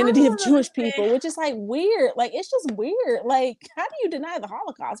the identity of Jewish people, which is like weird. Like it's just weird. Like how do you deny the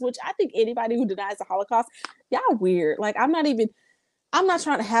Holocaust? Which I think anybody who denies the Holocaust, y'all weird. Like I'm not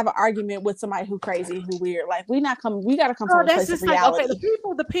trying to have an argument with somebody who crazy, who weird. Like we gotta come from a place of reality. Okay,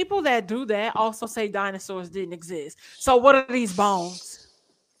 the people that do that also say dinosaurs didn't exist. So what are these bones?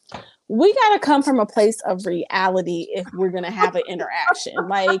 We gotta come from a place of reality if we're gonna have an interaction.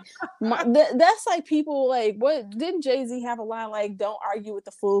 Like that's like people like, what didn't Jay-Z have a line like, "Don't argue with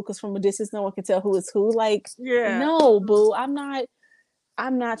the fool, because from a distance no one can tell who is who." Like, no, boo, I'm not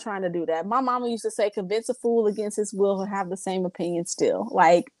trying to do that. My mama used to say, convince a fool against his will, he'll have the same opinion still.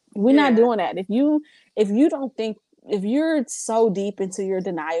 Like, we're not doing that. If you don't think, if you're so deep into your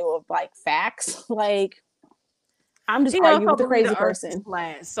denial of like facts, like I'm just arguing with the crazy person.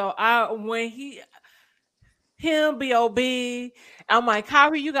 So when him B.O.B., I'm like,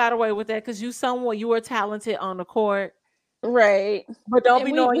 Kyrie, you got away with that because you were talented on the court. Right. But don't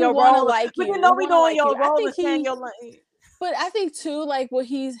be knowing your role. Like you. Don't be knowing your role as Daniel Lane. But I think too, like what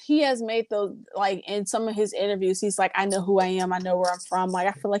he has made those, like in some of his interviews, he's like, I know who I am, I know where I'm from. Like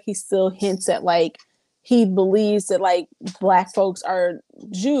I feel like he still hints at like he believes that like Black folks are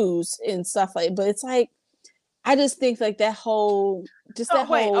Jews and stuff like. But it's like I just think like that whole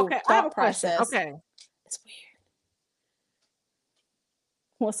thought process. Okay, it's weird.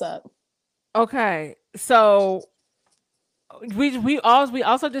 What's up? Okay, so we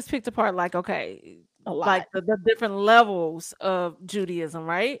also just picked apart like a lot. Like the different levels of Judaism,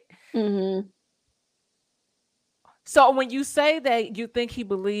 right? Mm-hmm. So when you say that you think he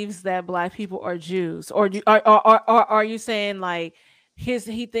believes that Black people are Jews, or are you saying like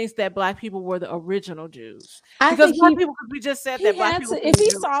he thinks that Black people were the original Jews? Because we just said that Black people. If he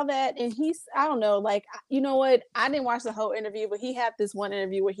saw that and I don't know, like, you know what? I didn't watch the whole interview, but he had this one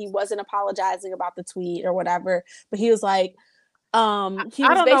interview where he wasn't apologizing about the tweet or whatever, but he was like, he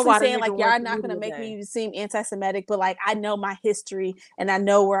was basically saying like, y'all not going to make me seem anti-Semitic, but like I know my history and I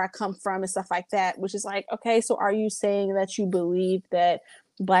know where I come from and stuff like that, which is like, okay, so are you saying that you believe that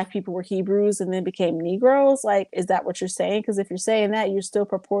Black people were Hebrews and then became Negroes? Like, is that what you're saying? Because if you're saying that, you're still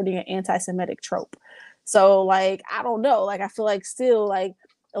purporting an anti-Semitic trope. So like, I don't know. Like, I feel like still like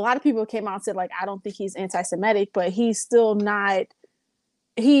a lot of people came out and said like, I don't think he's anti-Semitic, but he's still not.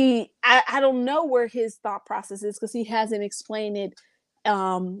 I don't know where his thought process is because he hasn't explained it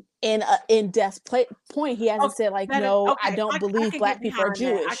in an in-depth point. He hasn't said like, no, I don't believe Black people are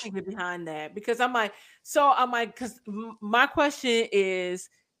Jewish. I can get behind that because I'm like, because my question is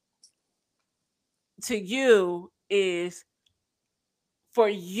to you is, for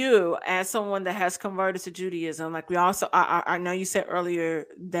you as someone that has converted to Judaism, like we also, I know you said earlier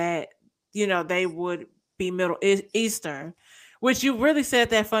that, they would be Middle Eastern. Which you really said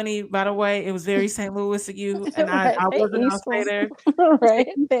that funny, by the way. It was very St. Louis of you, and I wasn't gonna say there. Right,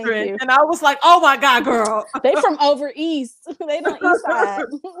 thank you. And I was like, "Oh my God, girl!" They from over east. They don't east side.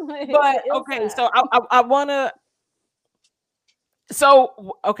 But okay, so I want to.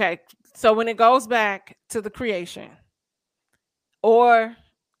 So okay, so when it goes back to the creation or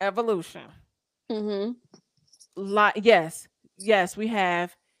evolution, like yes, we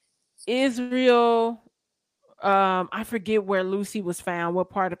have Israel. I forget where Lucy was found.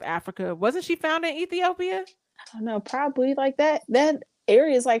 What part of Africa? Wasn't she found in Ethiopia? I don't know. Probably like that. That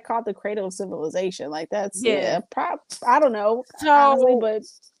area is like called the cradle of civilization. Like that's I don't know. So, honestly, but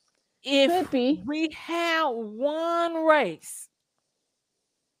if could be. We had one race,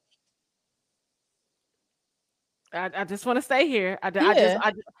 I just want to stay here.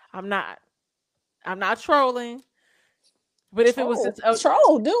 I'm not trolling. But if it was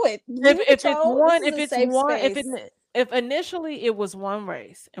troll, do it. If it's one, if initially it was one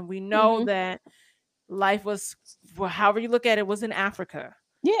race, and we know Mhm. that life was, well, however you look at it, was in Africa.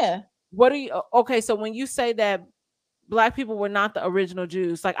 Yeah. What do you? Okay, so when you say that Black people were not the original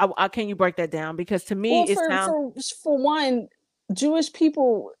Jews, like, can you break that down? Because to me, Well, it sounds for one, Jewish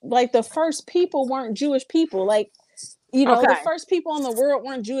people, like the first people weren't Jewish people. Like, the okay. first people in the world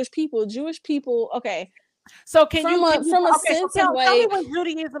weren't Jewish people. Jewish people, okay, So can from you a from a okay? So sense of tell me like, when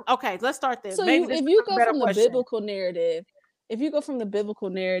Judaism. Okay, let's start there. so Maybe you this if is you a go better from the question. biblical narrative, if you go from the biblical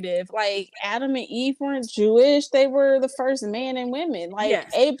narrative, like Adam and Eve weren't Jewish, they were the first man and women. Like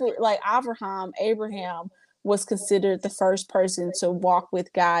Yes. Abraham was considered the first person to walk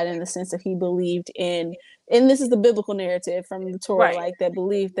with God in the sense that he believed in, and this is the biblical narrative from the Torah, Right. like that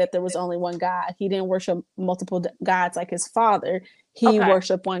believed that there was only one God. He didn't worship multiple gods like his father. He Okay.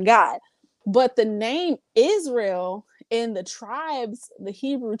 worshiped one God. But the name Israel in the tribes, the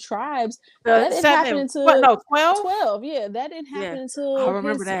Hebrew tribes, that The didn't happen 7. What? until No, 12. 12. Yeah, that didn't happen Yeah, I until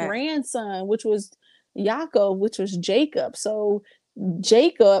remember his that. grandson, which was Yaakov, which was Jacob. So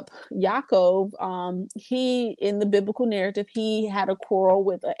Yaakov, he in the biblical narrative, he had a quarrel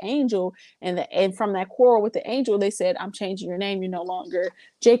with an angel, and from that quarrel with the angel, they said, "I'm changing your name. You're no longer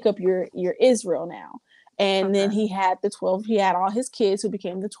Jacob. You're Israel now." And then Okay. he had the 12. He had all his kids who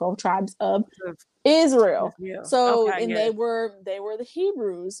became the 12 tribes of Of Israel. Israel. So, Okay. and Yes. they were the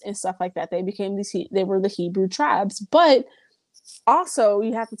Hebrews and stuff like that. They became they were the Hebrew tribes. But also,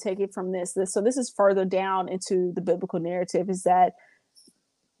 you have to take it from this. So this is further down into the biblical narrative, is that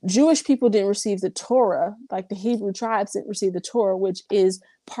Jewish people didn't receive the Torah, like the Hebrew tribes didn't receive the Torah, which is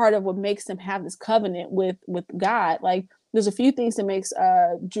part of what makes them have this covenant with God. Like, there's a few things that makes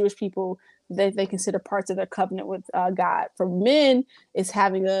Jewish people that they consider parts of their covenant with God. For men, is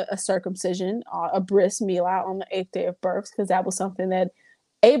having a circumcision, a bris milah on the 8th day of birth, because that was something that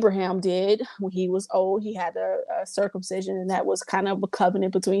Abraham did when he was old. He had a circumcision, and that was kind of a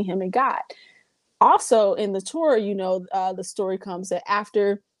covenant between him and God. Also, in the Torah, the story comes that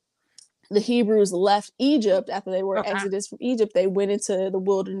after the Hebrews left Egypt, after they were Okay. exodus from Egypt, they went into the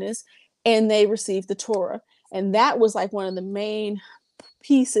wilderness and they received the Torah. And that was like one of the main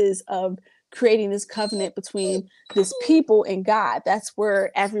pieces of creating this covenant between this people and God. That's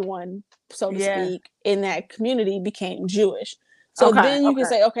where everyone, so to Yeah. speak, in that community became Jewish. So Okay. then you can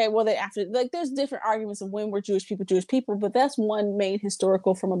Okay. say, okay, well, they after, like, there's different arguments of when were Jewish people, but that's one main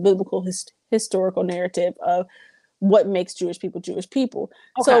historical, from a biblical historical narrative of what makes Jewish people.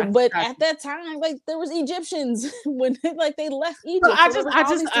 So, Okay. but Gotcha. at that time, like, there was Egyptians when like they left So Egypt. So there was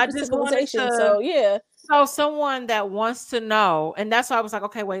all these different wanted civilizations. to. So yeah, So someone that wants to know, and that's why I was like,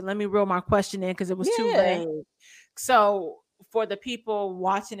 okay, wait, let me reel my question in because it was too yeah. vague. So for the people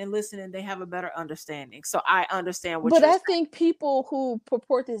watching and listening, they have a better understanding. So I understand what But you're I saying. think people who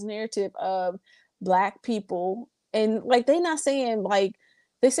purport this narrative of Black people, and like, they not saying, like,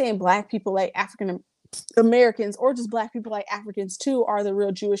 they're saying Black people like African Americans, or just Black people like Africans too, are the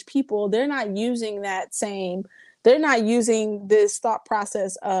real Jewish people. They're not using that same, they're not using this thought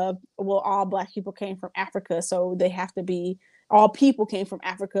process of, well, all Black people came from Africa, so they have to be, all people came from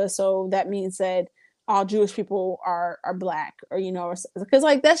Africa, so that means that all Jewish people are Black, or because,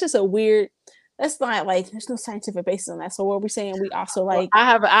 like, that's just a weird, that's not, like, there's no scientific basis on that. So what we're saying, we also Well, like I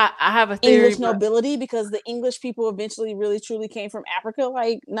have a theory, English but nobility because the English people eventually really truly came from Africa.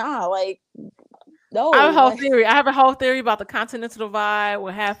 Like, nah, like, no, I have a whole like, theory. I have a whole theory about the continental divide,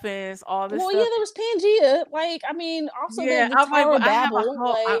 what happens, all this well, yeah, stuff. there was Pangea. Like, I mean, also Yeah, the I'm like, Tower but of I have a Babel.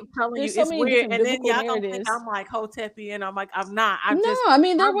 whole. I'm Like, telling you, there's so it's many weird. different And then biblical y'all gonna think narratives. I'm like Hotepian. I'm like, I'm not. No, I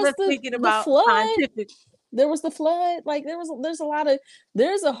mean, there I'm was just thinking the about flood. scientific. There was the flood. Like, there's a lot of,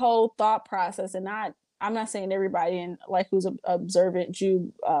 there's a whole thought process, and I'm not saying everybody in, like, who's a observant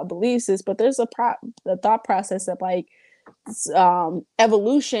Jew believes this, but there's a thought process that, like,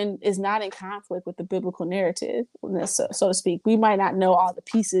 evolution is not in conflict with the biblical narrative, so to speak. We might not know all the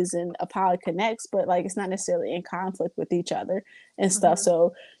pieces and how it connects, but, like, it's not necessarily in conflict with each other and stuff. Mhm.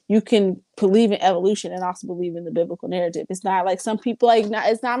 So you can believe in evolution and also believe in the biblical narrative. It's not like some people, like, not,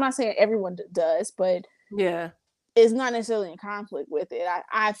 it's not, I'm not saying everyone does, but Yeah. it's not necessarily in conflict with it.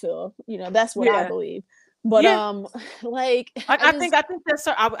 I feel, that's what I Yeah. believe. But Yeah. like, Like, I I just, think that's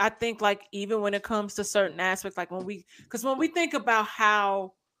I think, like, even when it comes to certain aspects, like when we think about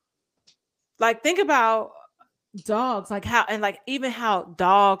how, like, think about dogs, like how, and like even how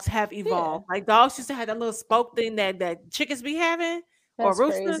dogs have yeah, evolved. Like, dogs used to have that little spoke thing that chickens be having, or that's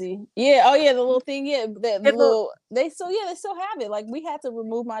roosters. crazy. Yeah. Oh yeah, the little thing. Yeah, that It look. little, they still have it. Like, we had to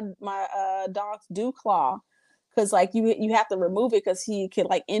remove my dog's dew claw, because, like, you have to remove it because he could,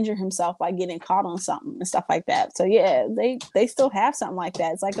 like, injure himself by getting caught on something and stuff like that. So yeah, they still have something like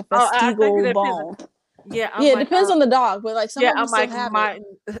that. It's like a Oh, I think fastigial it depends on. bone. Yeah, I'm Yeah, it like, depends on the dog, but like some yeah, of them I'm still like have my.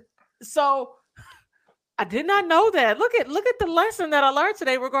 it. So I did not know that. Look at the lesson that I learned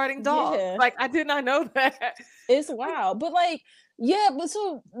today regarding dogs. Yeah, Like I did not know that. it's wild. But like, yeah, but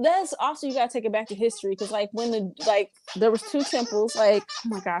so that's also you gotta take it back to history because like when there was two temples, like oh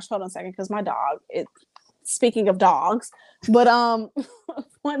my gosh, hold on a second, because my dog it speaking of dogs, but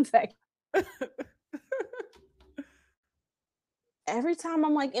one second. Every time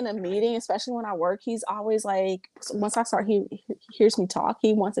I'm like in a meeting, especially when I work, he's always like, once I start, he hears me talk,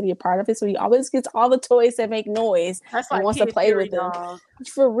 he wants to be a part of it. So he always gets all the toys that make noise That's and like wants to Kitty play Fury with them. dog.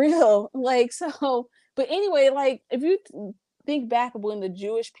 For real. Like, so, but anyway, like, if you think back of when the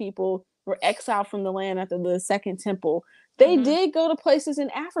Jewish people were exiled from the land after the second temple, they did go to places in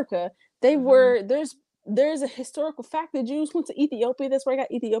Africa. They were, there's a historical fact that Jews went to Ethiopia. That's where you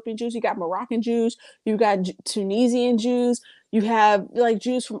got Ethiopian Jews, you got Moroccan Jews, you got Tunisian Jews, you have like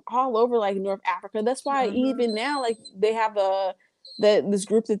Jews from all over like North Africa. That's why even now like they have this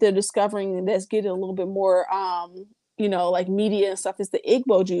group that they're discovering that's getting a little bit more you know like media and stuff is the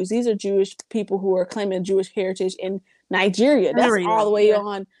Igbo Jews. These are Jewish people who are claiming Jewish heritage in Nigeria. That's all the way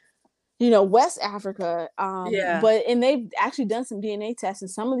on you know West Africa. But and they've actually done some DNA tests and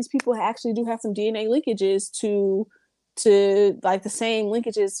some of these people actually do have some DNA linkages to like the same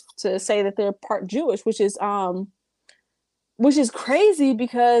linkages to say that they're part Jewish, which is crazy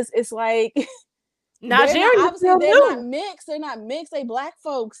because it's like Nigeria they're not mixed. They're not mixed. They black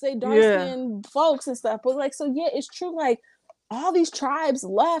folks. They dark skinned folks and stuff. But like, so yeah, it's true. Like all these tribes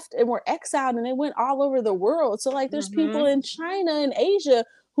left and were exiled and they went all over the world. So like there's people in China and Asia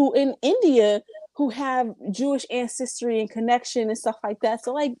who in India who have Jewish ancestry and connection and stuff like that.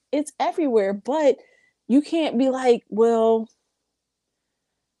 So like it's everywhere. But you can't be like, well,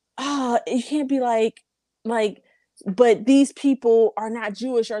 you can't be like but these people are not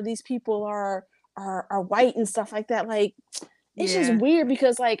Jewish or these people are white and stuff like that. Like it's just weird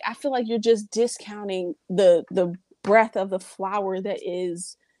because like I feel like you're just discounting the breadth of the flower that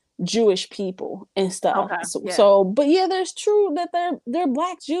is Jewish people and stuff. So but yeah, there's true that they're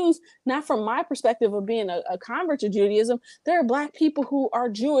black Jews, not from my perspective of being a convert to Judaism. There are black people who are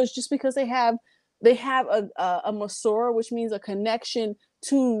Jewish just because they have a Masorah, which means a connection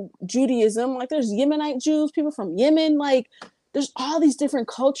to Judaism. Like there's Yemenite Jews, people from Yemen. Like there's all these different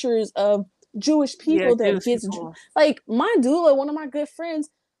cultures of Jewish people that gets like my doula, one of my good friends,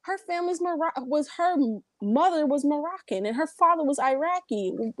 her family's her mother was Moroccan and her father was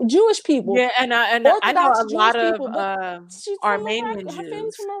Iraqi. Jewish people. Yeah, and I know a lot of Armenian Jews. Her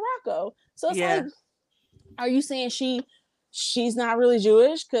family's from Morocco. So it's like, are you saying she's not really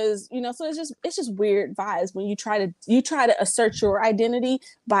Jewish? Because you know, so it's just weird vibes when you try to assert your identity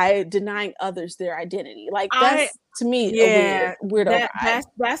by denying others their identity. Like that's to me a weirdo vibe.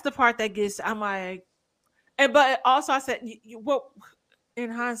 That's the part that gets. I'm like, but also I said what in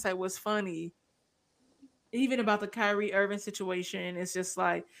hindsight was funny, even about the Kyrie Irving situation. It's just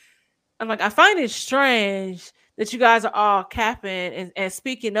like I'm like I find it strange that you guys are all capping and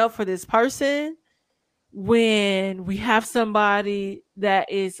speaking up for this person when we have somebody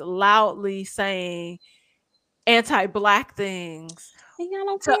that is loudly saying anti-black things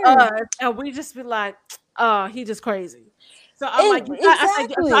to us, and we just be like, "Oh, he just crazy." So I'm like,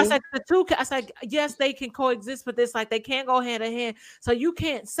 I said, yes, they can coexist, but this like they can't go hand in hand. So you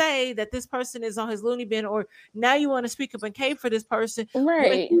can't say that this person is on his loony bin, or now you want to speak up and cave for this person,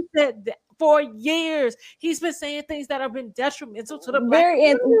 right? He said that for years he's been saying things that have been detrimental to the black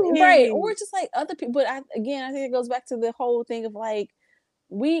community. Right, or just like other people. But I think it goes back to the whole thing of like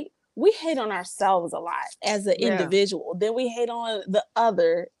we hate on ourselves a lot as an individual. Then we hate on the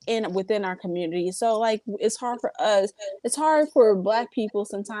other within our community. So like it's hard for us. It's hard for Black people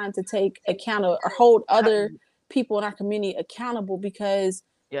sometimes to take account of or hold other people in our community accountable because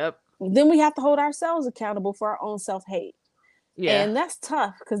then we have to hold ourselves accountable for our own self-hate. And that's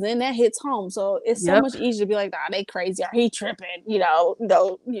tough because then that hits home. So it's so much easier to be like, nah, they crazy or he tripping, you know.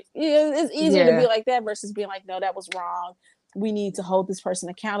 No, it's easier to be like that versus being like, no, that was wrong. We need to hold this person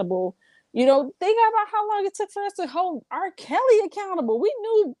accountable. You know, think about how long it took for us to hold R. Kelly accountable. We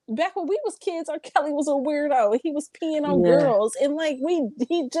knew back when we was kids, R. Kelly was a weirdo. He was peeing on girls, and like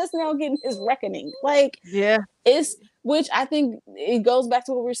he just now getting his reckoning. Like, it's which I think it goes back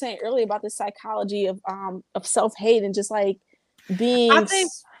to what we were saying earlier about the psychology of self-hate and just like being,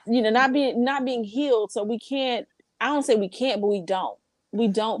 not being healed. So we can't. I don't say we can't, but we don't. We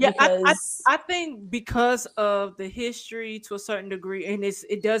don't because I think because of the history to a certain degree, and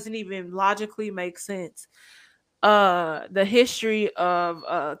it doesn't even logically make sense. the history of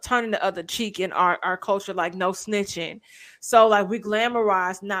turning the other cheek in our culture, like no snitching. So like we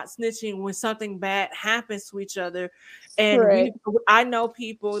glamorize not snitching when something bad happens to each other. And Right. I know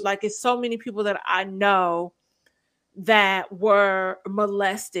people, like it's so many people that I know that were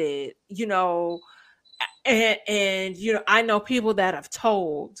molested, you know, and you know, I know people that have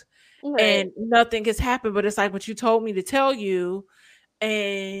told Right. and nothing has happened, but it's like, but you told me to tell you,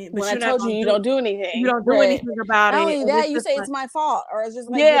 and When but I you're not told you gonna you do don't do you anything. don't do Right. anything about Not it. only And it's that, you just say like, it's my fault, or it's just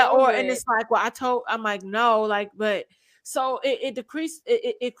like get yeah, or over and it. it's like, well, I'm like, no, like, but so it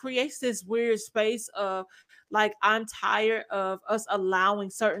creates this weird space of like, I'm tired of us allowing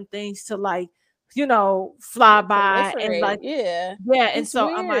certain things to like, you know, fly by and Proliferate. like, Yeah. yeah, and It's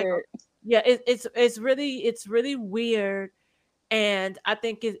so I'm like, weird. yeah, it's really weird, and I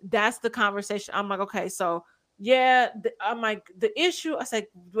think that's the conversation. I'm like, okay, so yeah, I'm like, the issue, I said,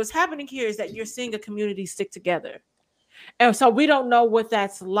 what's happening here is that you're seeing a community stick together. And so we don't know what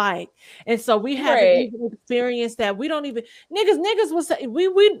that's like. And so we haven't Right. even experienced that. We don't even niggas will say we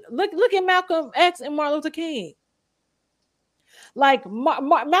look at Malcolm X and Martin Luther King. Like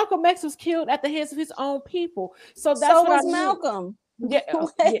Malcolm X was killed at the hands of his own people. So that's So what I was mean. Malcolm. Yeah,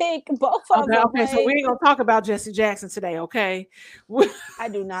 yeah. Like both of them. Okay. So we Like ain't gonna talk about Jesse Jackson today, okay? I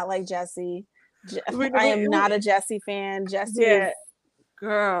do not like Jesse. we, I we, am we, not a Jesse fan. Jesse is yeah,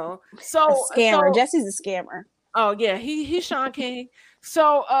 girl. a So scammer. Jesse's a scammer. oh yeah, he's Sean King.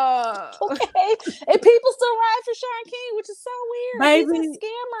 So Okay. And people still ride for Sean King, which is so weird. He's baby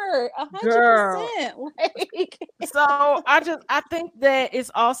a scammer, girl. 100%. Like So I think that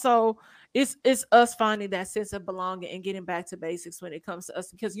it's also it's us finding that sense of belonging and getting back to basics when it comes to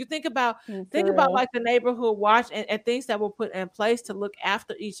us, because you think about for real. like the neighborhood watch and things that were put in place to look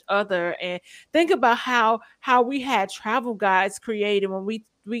after each other, and think about how we had travel guides created when we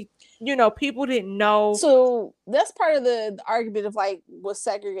you know, people didn't know. So that's part of the argument of like, was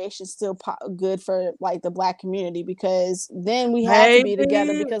segregation still good for like the Black community? Because then we had to be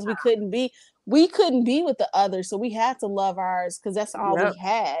together Baby, because we couldn't be with the others, so we had to love ours because that's all we yep,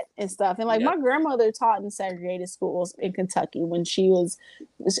 had and stuff. And like yep, my grandmother taught in segregated schools in Kentucky when she was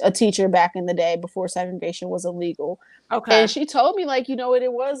a teacher back in the day before segregation was illegal. okay, And she told me, like, you know what,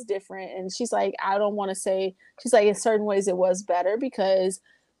 it was different. And she's like, I don't want to say, she's like, in certain ways it was better because,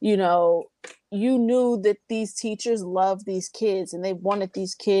 you know, you knew that these teachers loved these kids and they wanted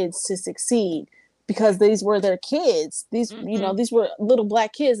these kids to succeed because these were their kids. These, you know, these were little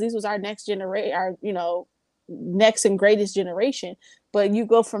Black kids. These was our next generation, our, you know, next and greatest generation. But you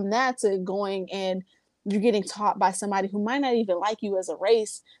go from that to going and you're getting taught by somebody who might not even like you as a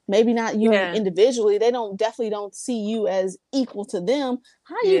race, maybe not you yeah, individually. They definitely don't see you as equal to them.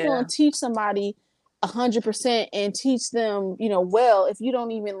 How are you yeah, going to teach somebody 100% and teach them, you know, well, if you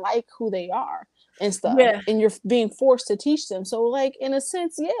don't even like who they are and stuff, yeah, and you're being forced to teach them? So like, in a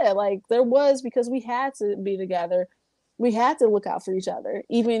sense, yeah, like there was, because we had to be together, we had to look out for each other,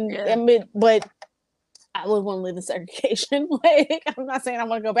 even yeah. amid, but I would want to live in segregation. Like, I'm not saying I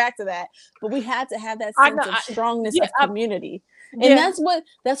want to go back to that, but we had to have that I sense know, of strongness yeah, of community. And yeah,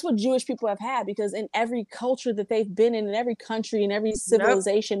 that's what Jewish people have had, because in every culture that they've been in every country, in every yep,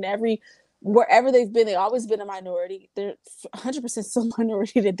 civilization, wherever they've been, they've always been a minority. They're 100% still a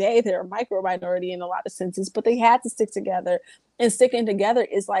minority today. They're a micro minority in a lot of senses, but they had to stick together. And sticking together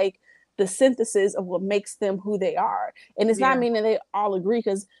is like the synthesis of what makes them who they are. And it's yeah, not meaning they all agree,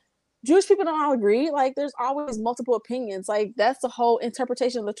 because Jewish people don't all agree. Like, there's always multiple opinions. Like, that's the whole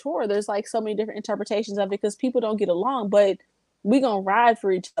interpretation of the Torah. There's like so many different interpretations of it because people don't get along, but we gonna ride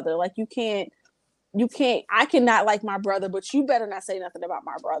for each other. Like, I cannot like my brother, but you better not say nothing about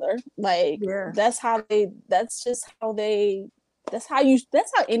my brother. Like, yeah. that's how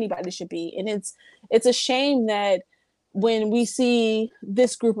anybody should be. And it's a shame that when we see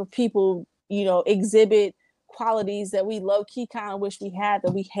this group of people, you know, exhibit qualities that we low key kind of wish we had,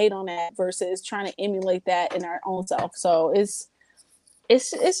 that we hate on that versus trying to emulate that in our own self. So it's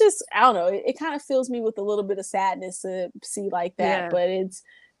just, I don't know, it kind of fills me with a little bit of sadness to see like that. Yeah. But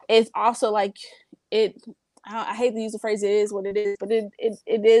it's also like, I hate to use the phrase "it is what it is,"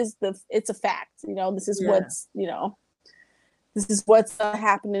 but it's a fact. You know, this is Yeah. what's, you know, this is what's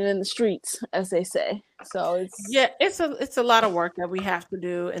happening in the streets, as they say. So It's a lot of work that we have to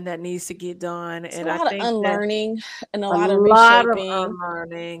do and that needs to get done. it's a And I lot of think that unlearning and a a lot of lot of reshaping.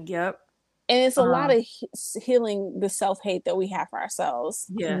 unlearning. Yep. And it's a lot Um, of healing the self-hate that we have for ourselves,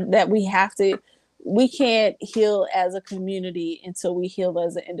 yeah. that we can't heal as a community until we heal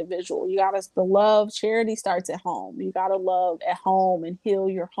as an individual. You got to, the love, charity starts at home. You got to love at home and heal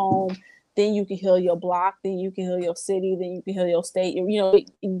your home. Then you can heal your block. Then you can heal your city. Then you can heal your state. You know,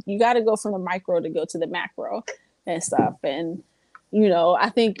 you got to go from the micro to go to the macro. and stuff. And I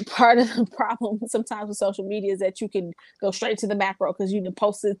think part of the problem sometimes with social media is that you can go straight to the macro because you can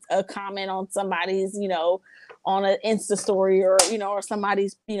post a comment on somebody's, on an Insta story or, or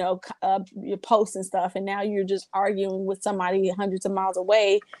somebody's, your post and stuff. And now you're just arguing with somebody hundreds of miles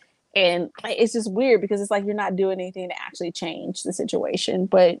away. And it's just weird because it's like you're not doing anything to actually change the situation,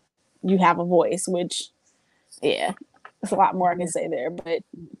 but you have a voice, which, yeah, there's a lot more I can say there, but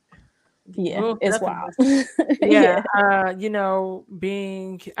yeah, well, it's wild. Yeah.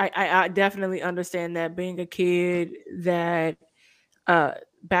 I definitely understand that being a kid that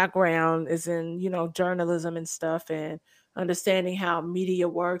background is in, journalism and stuff, and understanding how media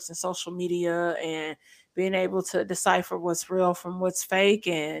works and social media and being able to decipher what's real from what's fake.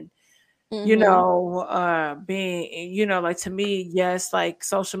 And being, like, to me, yes, like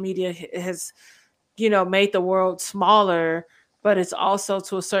social media has, made the world smaller, but it's also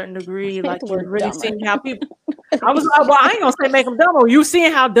to a certain degree, like, you're really seeing how people. I was like, well, I ain't gonna say make them dumb. Or you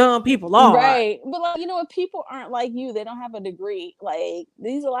seeing how dumb people are, right? But like, what, people aren't like you. They don't have a degree. Like,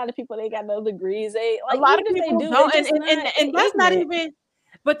 these a lot of people, they got no degrees. They like, a lot of people they do, don't, and that's not even.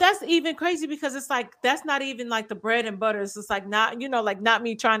 But that's even crazy because it's like that's not even like the bread and butter. It's just like not, like not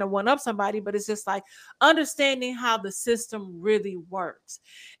me trying to one up somebody, but it's just like understanding how the system really works.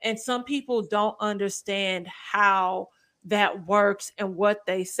 And some people don't understand how that works and what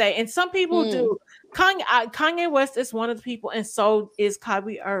they say. And some people do. Kanye West is one of the people, and so is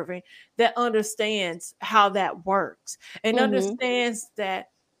Kyrie Irving, that understands how that works and understands that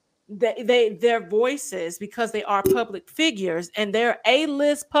their voices, because they are public figures and they're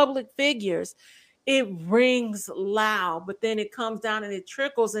A-list public figures, it rings loud, but then it comes down and it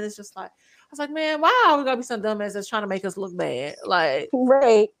trickles, and it's just like, I was like, man, wow, we gotta be some dumbass that's trying to make us look bad. Like,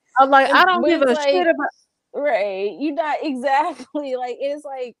 right. I'm like, I don't give a shit about. Right. You're not exactly like, it's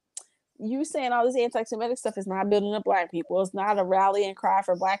like you saying all this anti-Semitic stuff is not building up Black people. It's not a rallying cry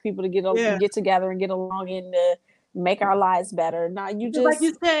for Black people to get together and get along and make our lives better. Now you just, like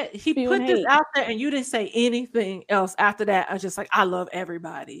you said, he put this out there and you didn't say anything else after that. I was just like, I love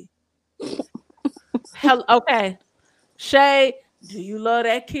everybody. Hell, okay. Shay, do you love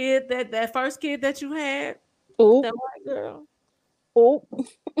that kid, that first kid that you had? Ooh. That white girl. Oh,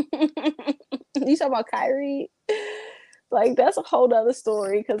 you talking about Kyrie? Like, that's a whole other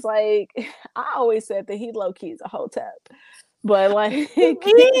story. Because, like, I always said that he low key is a hotep, but like he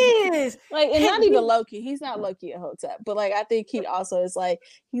is like, and not even low key. He's not low key a hotep, but like I think he also is like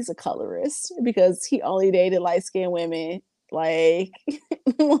he's a colorist because he only dated light skinned women. Like,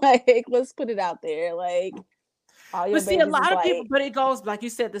 like let's put it out there. Like, but see, a lot of people, but it goes like you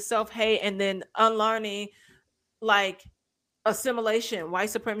said, the self hate, and then unlearning, like, assimilation,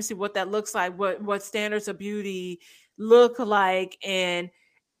 white supremacy, what that looks like, what standards of beauty look like, and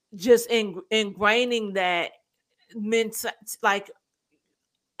just ingraining that, meant like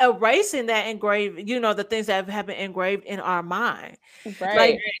erasing that engraved, the things that have been engraved in our mind, right?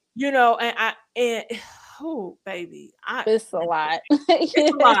 Like, and oh baby, it's a lot. It's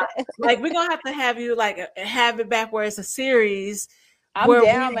a lot. Like, we're gonna have you like have it back where it's a series. I'm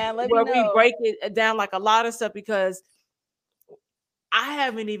down, man. Let me know. We break it down like a lot of stuff, because I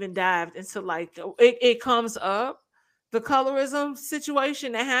haven't even dived into like it comes up, the colorism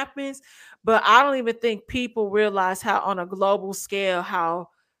situation that happens, but I don't even think people realize how on a global scale how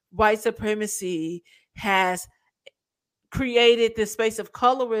white supremacy has created this space of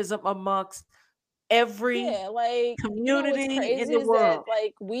colorism amongst every community in the world. That,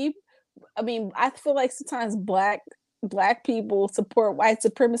 like, I feel like sometimes black people support white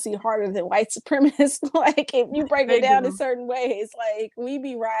supremacy harder than white supremacists. Like, if you break it down in certain ways, like, we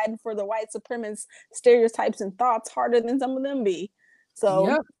be riding for the white supremacist stereotypes and thoughts harder than some of them be. So,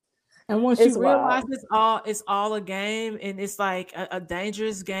 yep. And once you realize it's all a game, and it's like a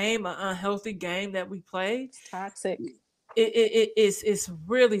dangerous game, an unhealthy game that we play. It's toxic. It's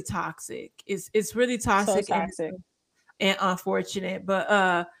really toxic. It's really toxic, so toxic. And unfortunate.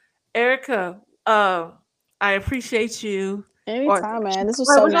 But Erica, I appreciate you. Anytime, man. This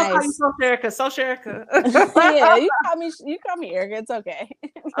was so nice. Call you Social Erica. Yeah, you call me Erica. It's okay.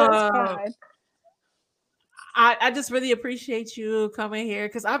 Fine. I just really appreciate you coming here,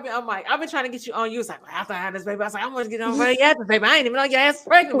 because I've been trying to get you on. You was like, well, after I had this baby, I was like, I'm gonna get on my ass, baby. I ain't even know your ass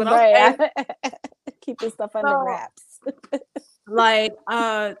pregnant, but okay. Keep this stuff under wraps. Like,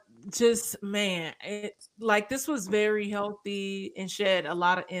 just, man, like, this was very healthy and shed a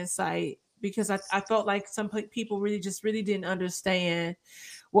lot of insight, because I felt like some people really didn't understand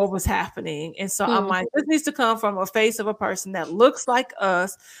what was happening. And so I'm like, this needs to come from a face of a person that looks like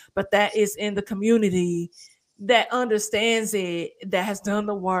us, but that is in the community that understands it, that has done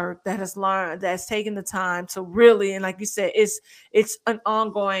the work, that has learned, that's taken the time to really, and like you said, it's an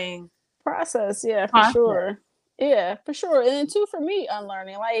ongoing process. Yeah, for process. sure. Yeah, for sure. And then too, for me,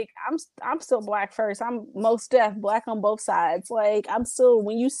 unlearning. Like I'm still black first. I'm most deaf, black on both sides. Like I'm still,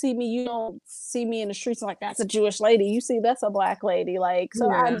 when you see me, you don't see me in the streets like that's a Jewish lady. You see that's a black lady. Like so,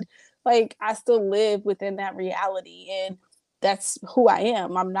 Yeah. I still live within that reality, and that's who I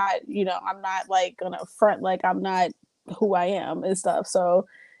am. I'm not, I'm not like gonna front like I'm not who I am and stuff. So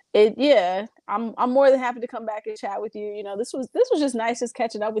I'm more than happy to come back and chat with you. This was just nice just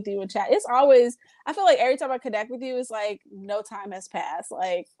catching up with you and chat. It's always, I feel like every time I connect with you, it's like no time has passed.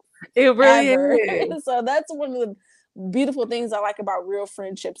 Like it really ever. is. So that's one of the beautiful things I like about real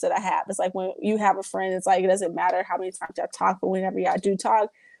friendships that I have. It's like when you have a friend, it's like it doesn't matter how many times y'all talk, but whenever y'all do talk,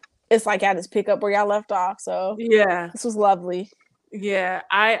 it's like I just pick up where y'all left off. So Yeah, this was lovely. yeah,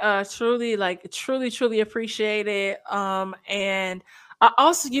 I truly truly appreciate it. And I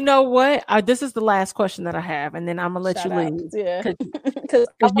also, you know what, this is the last question that I have, and then I'm gonna let Shut you up. leave. Yeah. Because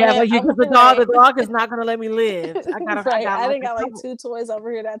Because the dog is not gonna let me live. Right. I I got think I got like 2 toys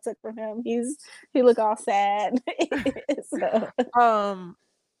over here that I took from him. He look all sad. So.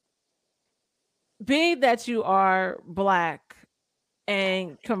 Being that you are Black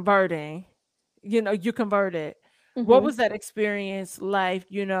and converting, you converted. What was that experience like,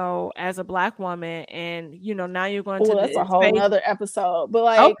 as a Black woman? And, now you're going to that's a the whole space. nother episode. But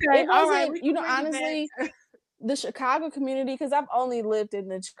like, Okay, it all right. wasn't, honestly, the Chicago community, because I've only lived in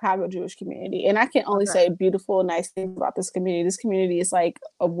the Chicago Jewish community, and I can only say beautiful, nice things about this community. This community is like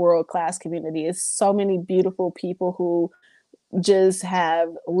a world-class community. It's so many beautiful people who just have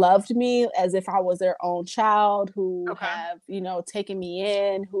loved me as if I was their own child, who have, taken me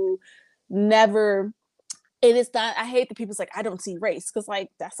in, who never, it is not, I hate the people's like, I don't see race, because like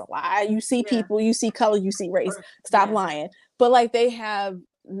that's a lie. You see people, you see color, you see race. Stop lying. But like they have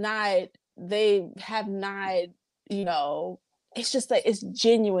not, it's just like it's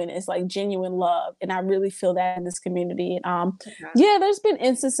genuine. It's like genuine love, and I really feel that in this community. There's been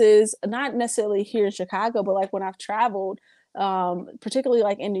instances, not necessarily here in Chicago, but like when I've traveled, particularly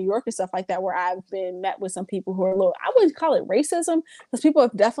like in New York and stuff like that, where I've been met with some people who are a little, I wouldn't call it racism, because people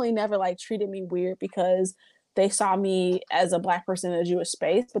have definitely never like treated me weird because they saw me as a Black person in a Jewish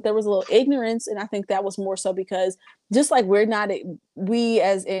space, but there was a little ignorance. And I think that was more so because just like we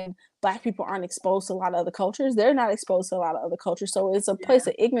as in Black people aren't exposed to a lot of other cultures, they're not exposed to a lot of other cultures. So it's a place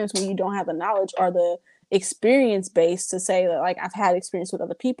of ignorance when you don't have the knowledge or the experience base to say that like I've had experience with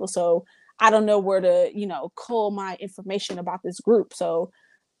other people. So I don't know where to, cull my information about this group. So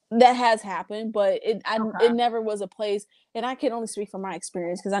that has happened, but it never was a place, and I can only speak from my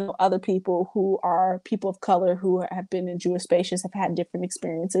experience because I know other people who are people of color who have been in Jewish spaces have had different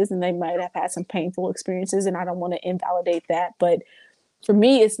experiences, and they might have had some painful experiences, and I don't want to invalidate that. But for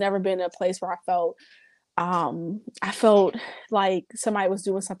me, it's never been a place where I felt like somebody was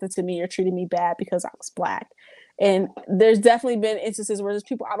doing something to me or treating me bad because I was Black. And there's definitely been instances where there's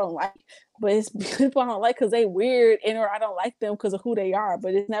people I don't like, but it's people I don't like because they weird, or I don't like them because of who they are.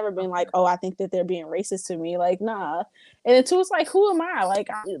 But it's never been like, oh, I think that they're being racist to me. Like, nah. And then two, it's like, who am I? Like,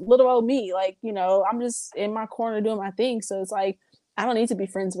 little old me. Like, I'm just in my corner doing my thing. So it's like, I don't need to be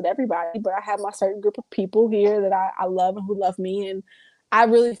friends with everybody, but I have my certain group of people here that I love and who love me. And I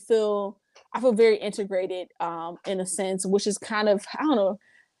really feel very integrated in a sense, which is kind of, I don't know,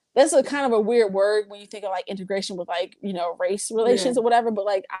 that's a kind of a weird word when you think of like integration with like, race relations or whatever. But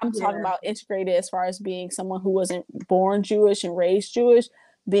like, I'm talking about integrated as far as being someone who wasn't born Jewish and raised Jewish,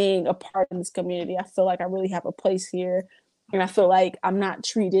 being a part of this community. I feel like I really have a place here. And I feel like I'm not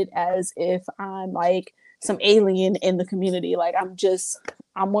treated as if I'm like some alien in the community. Like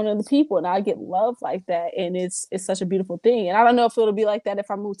I'm one of the people, and I get love like that. And it's such a beautiful thing. And I don't know if it'll be like that if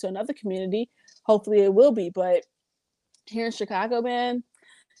I move to another community. Hopefully it will be. But here in Chicago, man,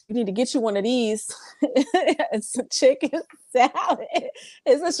 you need to get you one of these. It's a chicken salad.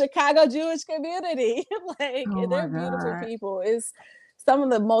 It's a Chicago Jewish community. Like, they're beautiful people. It's some of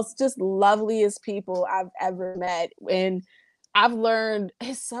the most just loveliest people I've ever met. And I've learned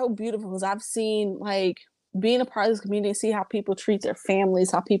it's so beautiful because I've seen like being a part of this community, see how people treat their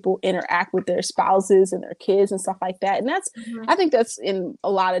families, how people interact with their spouses and their kids and stuff like that. And that's, I think that's in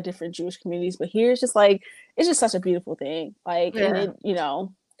a lot of different Jewish communities, but here it's just like, it's just such a beautiful thing. Like, and it,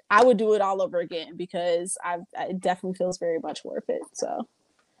 I would do it all over again because it definitely feels very much worth it. So,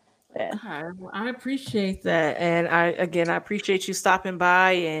 yeah. Okay. Well, I appreciate that. And I appreciate you stopping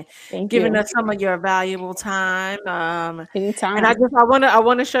by and Thank giving you. us some of your valuable time. Anytime. And I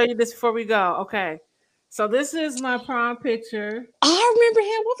want to show you this before we go. Okay. So this is my prom picture. I remember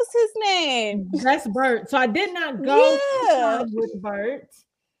him. What was his name? That's Bert. So I did not go to Yeah. prom with Bert.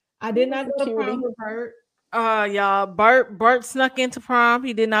 I did not He's go a to prom cutie. with Bert. Y'all, Bert snuck into prom.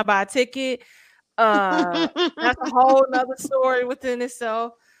 He did not buy a ticket. That's a whole nother story within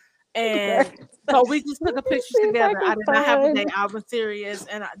itself. And so we just took a picture together. I did not have a day. I was serious.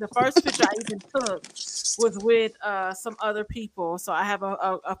 And the first picture I even took was with some other people. So I have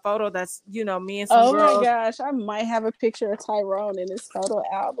a photo that's, you know, me and some girls. Oh my gosh, I might have a picture of Tyrone in his photo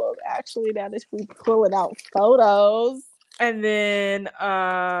album. Actually, now that we pulling out photos. And then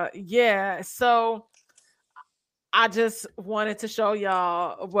yeah, so I just wanted to show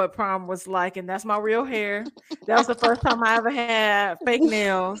y'all what prom was like, and that's my real hair. That was the first time I ever had fake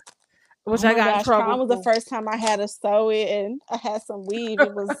nails, which I got in trouble. Prom was the first time I had to sew it, and I had some weave.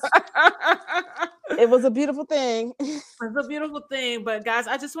 It was a beautiful thing. It's a beautiful thing. But guys,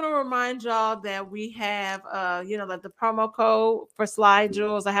 I just want to remind y'all that we have you know, like the promo code for Slide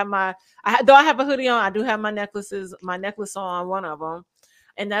Jewels. I have a hoodie on, I do have my necklace on, one of them.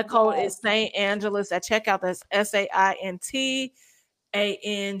 And that code is St. Angelus at checkout. That's SAINTANGLES.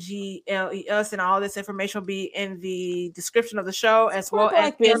 And all this information will be in the description of the show, as well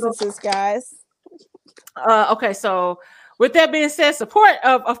as businesses, guys. Okay, so with that being said, support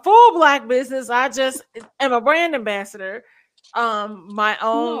of a full Black business. I just am a brand ambassador. My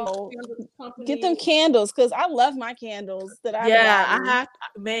own company. Get them candles, because I love my candles that I I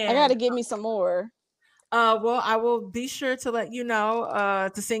gotta give me some more. Well, I will be sure to let you know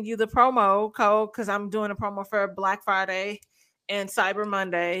to send you the promo code, because I'm doing a promo for Black Friday and Cyber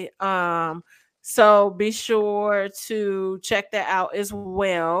Monday. So be sure to check that out as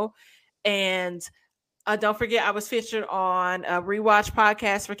well. And don't forget, I was featured on a Rewatch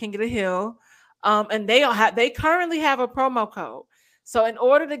podcast for King of the Hill. And they currently have a promo code. So in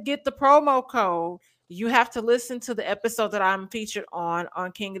order to get the promo code, you have to listen to the episode that I'm featured on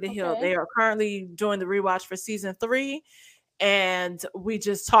King of the Hill. They are currently doing the rewatch for season 3. And we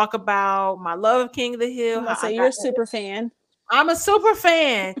just talk about my love of King of the Hill. So you're a super fan. I'm a super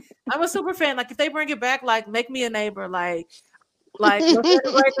fan. Like, if they bring it back, like, make me a neighbor. Like the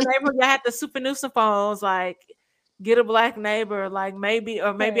neighbor, you had the super nuisance phones, like, get a Black neighbor, like, maybe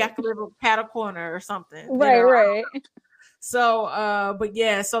I could live at a corner or something. Right. So, but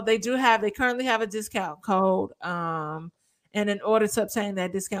yeah, so they currently have a discount code. And in order to obtain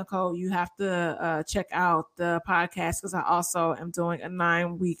that discount code, you have to check out the podcast, because I also am doing a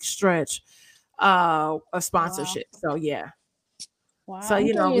 9-week stretch of sponsorship. Wow. So yeah. Wow. So,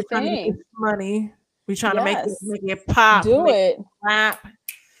 you know, we're trying to get money. We're trying to make it pop. Do it. Pop,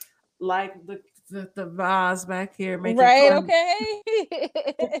 like the vase back here. Make right. It okay.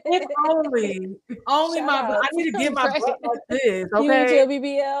 If only I need to get my butt like this. Okay. You into a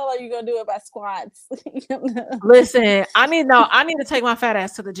BBL, or you gonna do it by squats? Listen, I need to take my fat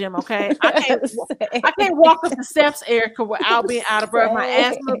ass to the gym. Okay. I can't walk up the steps, Erica, without being out of breath. My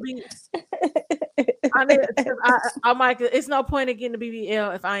ass will be. It's no point in getting the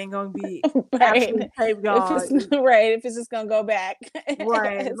BBL if I ain't gonna be absolutely taped, y'all. If it's just gonna go back,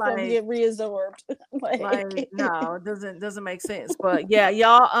 right? It's gonna get reabsorbed. No, it doesn't make sense. But yeah,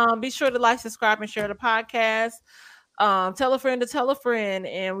 y'all, be sure to like, subscribe, and share the podcast. Tell a friend to tell a friend,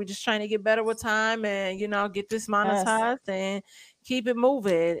 and we're just trying to get better with time, and, you know, get this monetized and keep it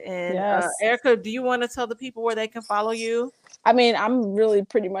moving. And Erica, do you want to tell the people where they can follow you? I mean, I'm really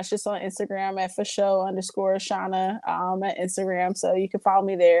pretty much just on Instagram at @ForShow_Shauna at Instagram. So you can follow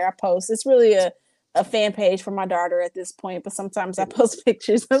me there. I post. It's really a fan page for my daughter at this point, but sometimes I post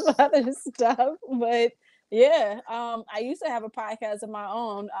pictures of other stuff. But yeah, I used to have a podcast of my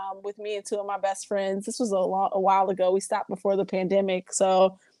own with me and 2 of my best friends. This was a while ago. We stopped before the pandemic.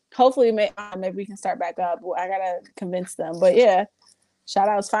 So hopefully maybe we can start back up. I got to convince them. But yeah, shout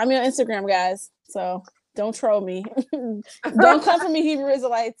outs. Find me on Instagram, guys. So don't troll me. Don't come for me, Hebrew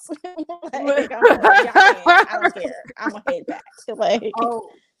Israelites. I don't care. I'm gonna hate back.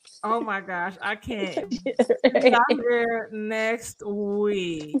 Oh my gosh, I can't. Right. Be out here next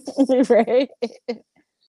week. Right.